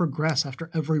auto progress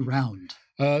after every round?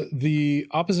 The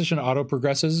opposition auto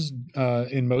progresses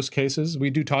in most cases. We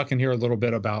do talk in here a little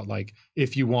bit about like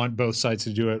if you want both sides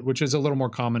to do it, which is a little more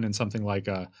common in something like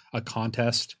a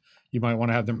contest. You might want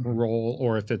to have them roll,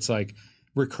 or if it's like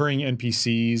recurring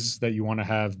NPCs that you want to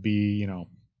have be,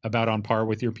 about on par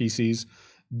with your PCs.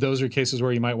 Those are cases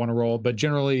where you might want to roll, but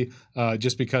generally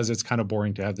just because it's kind of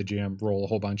boring to have the GM roll a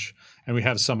whole bunch and we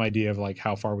have some idea of like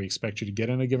how far we expect you to get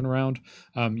in a given round,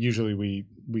 usually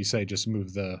we say just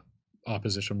move the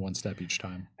opposition 1 step each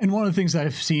time. And one of the things that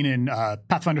I've seen in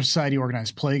Pathfinder Society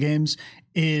organized play games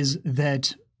is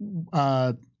that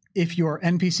if your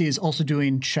NPC is also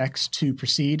doing checks to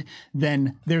proceed,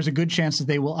 then there's a good chance that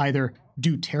they will either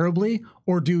do terribly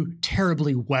or do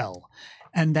terribly well.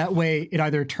 And that way it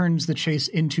either turns the chase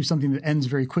into something that ends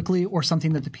very quickly or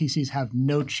something that the PCs have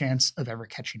no chance of ever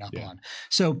catching up on.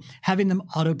 So having them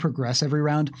auto progress every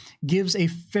round gives a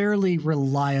fairly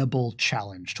reliable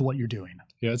challenge to what you're doing.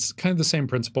 Yeah, it's kind of the same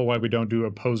principle why we don't do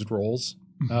opposed rolls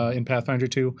in Pathfinder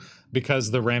 2,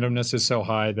 because the randomness is so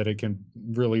high that it can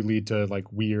really lead to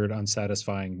like weird,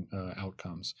 unsatisfying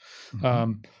outcomes.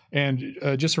 And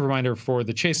just a reminder for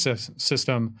the chase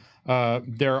system,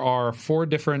 there are 4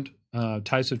 different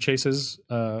types of chases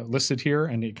listed here,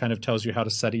 and it kind of tells you how to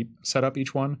set up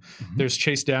each one. There's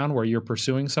chase down, where you're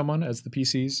pursuing someone as the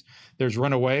PCs. There's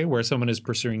run away, where someone is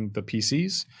pursuing the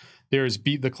PCs. There's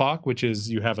beat the clock, which is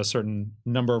you have a certain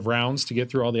number of rounds to get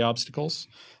through all the obstacles.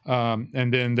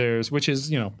 And then there's, which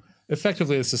is,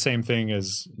 effectively it's the same thing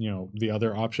as, the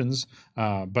other options,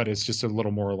 but it's just a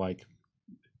little more like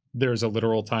there's a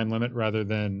literal time limit rather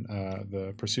than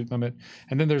the pursuit limit.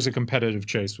 And then there's a competitive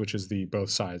chase, which is both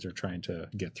sides are trying to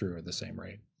get through at the same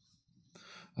rate.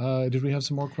 Did we have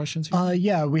some more questions here?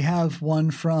 Yeah, we have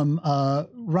one from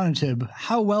Runatib.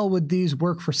 How well would these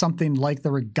work for something like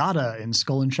the regatta in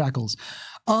Skull and Shackles?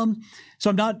 So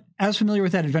I'm not as familiar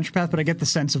with that adventure path, but I get the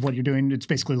sense of what you're doing. It's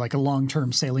basically like a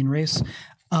long-term sailing race.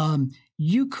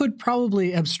 You could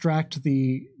probably abstract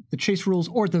the chase rules,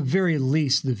 or at the very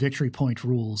least, the victory point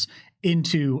rules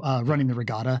into running the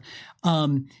regatta.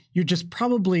 You're just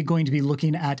probably going to be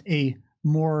looking at a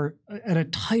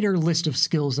tighter list of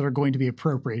skills that are going to be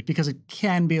appropriate, because it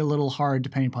can be a little hard,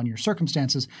 depending upon your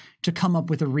circumstances, to come up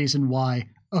with a reason why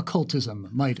occultism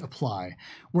might apply.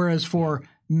 Whereas for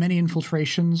many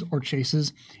infiltrations or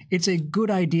chases, it's a good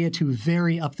idea to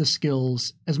vary up the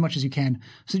skills as much as you can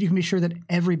so that you can be sure that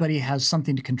everybody has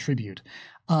something to contribute.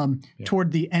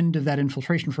 Toward the end of that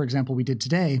infiltration, for example, we did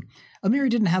today, Amiri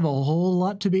didn't have a whole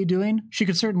lot to be doing. She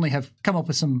could certainly have come up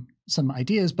with some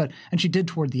ideas, and she did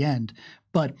toward the end.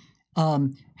 But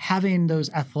having those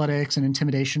athletics and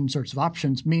intimidation sorts of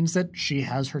options means that she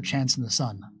has her chance in the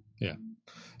sun. Yeah.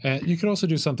 And you could also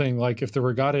do something like if the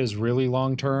regatta is really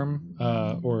long term,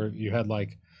 or you had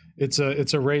like it's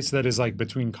a race that is like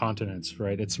between continents,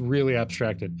 right? It's really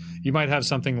abstracted. You might have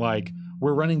something like,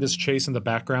 we're running this chase in the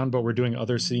background, but we're doing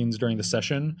other scenes during the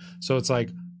session. So it's like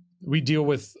we deal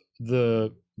with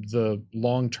the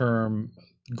long-term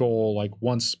goal like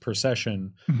once per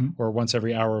session or once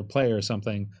every hour of play or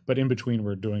something, but in between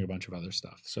we're doing a bunch of other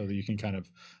stuff so that you can kind of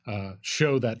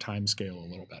show that time scale a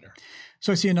little better.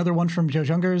 So I see another one from Joe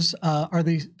Jungers. Are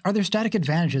there static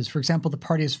advantages? For example, the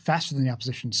party is faster than the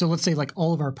opposition. So let's say like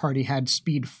all of our party had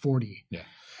speed 40. Yeah.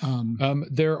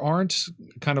 There aren't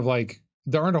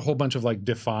a whole bunch of like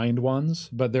defined ones,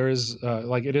 but there is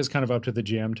it is kind of up to the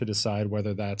GM to decide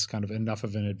whether that's kind of enough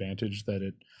of an advantage that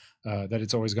it that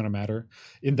it's always going to matter.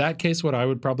 In that case, what I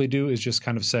would probably do is just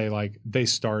kind of say like they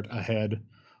start ahead,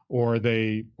 or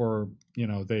they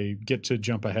get to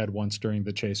jump ahead once during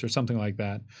the chase or something like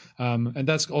that. And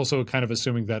that's also kind of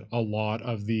assuming that a lot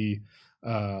of the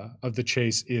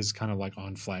chase is kind of like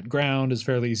on flat ground, is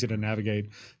fairly easy to navigate,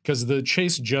 because the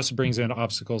chase just brings in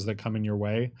obstacles that come in your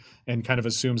way and kind of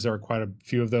assumes there are quite a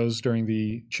few of those during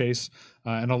the chase.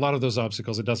 And a lot of those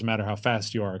obstacles, it doesn't matter how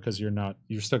fast you are, because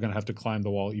you're still going to have to climb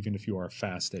the wall even if you are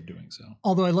fast at doing so.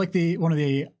 Although I like one of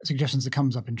the suggestions that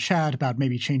comes up in chat about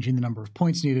maybe changing the number of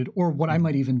points needed, or what I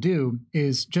might even do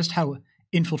is just how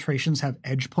infiltrations have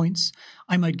edge points.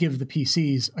 I might give the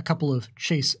PCs a couple of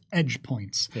chase edge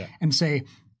points and say,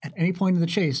 at any point in the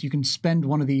chase, you can spend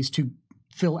one of these to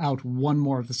fill out one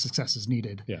more of the successes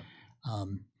needed. Yeah.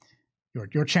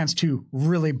 Your chance to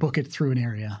really book it through an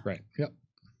area. Right. Yep.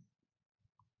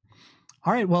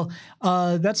 All right. Well,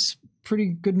 that's pretty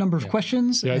good number of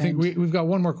questions. Yeah, I think we've got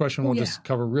one more question we'll just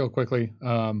cover real quickly.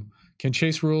 Can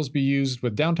chase rules be used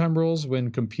with downtime rules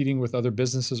when competing with other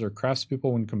businesses or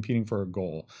craftspeople when competing for a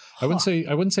goal? I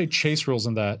wouldn't say chase rules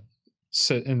in that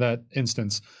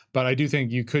instance, but I do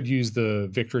think you could use the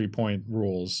victory point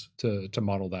rules to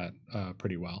model that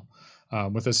pretty well.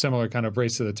 With a similar kind of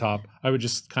race to the top, I would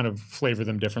just kind of flavor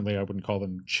them differently. I wouldn't call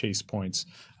them chase points,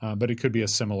 but it could be a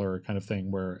similar kind of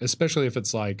thing where, especially if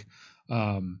it's like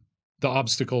the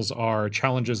obstacles are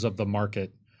challenges of the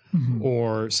market. Mm-hmm.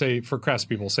 Or say for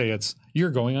craftspeople, say it's you're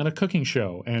going on a cooking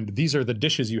show and these are the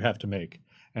dishes you have to make.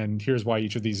 And here's why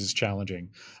each of these is challenging.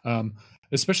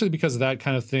 Especially because that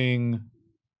kind of thing,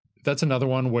 that's another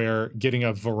one where getting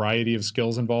a variety of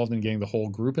skills involved and getting the whole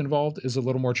group involved is a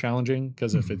little more challenging.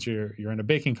 Because if it's you're in a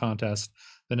baking contest,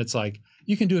 then it's like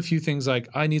you can do a few things like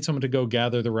I need someone to go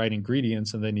gather the right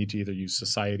ingredients and they need to either use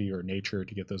society or nature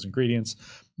to get those ingredients.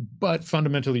 But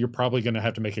fundamentally, you're probably going to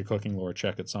have to make a cooking lore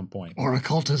check at some point. Or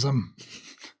occultism.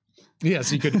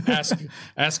 Yes, you could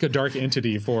ask a dark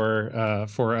entity for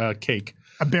a cake.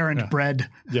 Aberrant bread.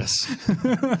 Yes.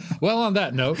 Well, on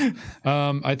that note,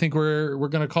 I think we're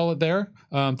going to call it there.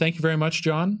 Thank you very much,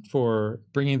 John, for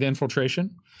bringing the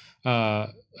infiltration.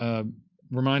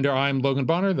 Reminder, I'm Logan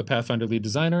Bonner, the Pathfinder lead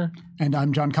designer. And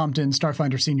I'm John Compton,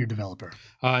 Starfinder senior developer.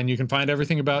 And you can find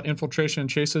everything about infiltration and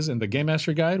chases in the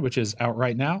Gamemastery Guide, which is out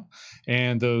right now.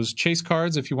 And those chase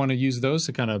cards, if you want to use those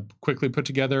to kind of quickly put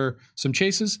together some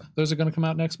chases, those are going to come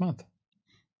out next month.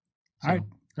 All right.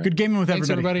 Good gaming with everybody. Thanks,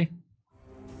 everybody.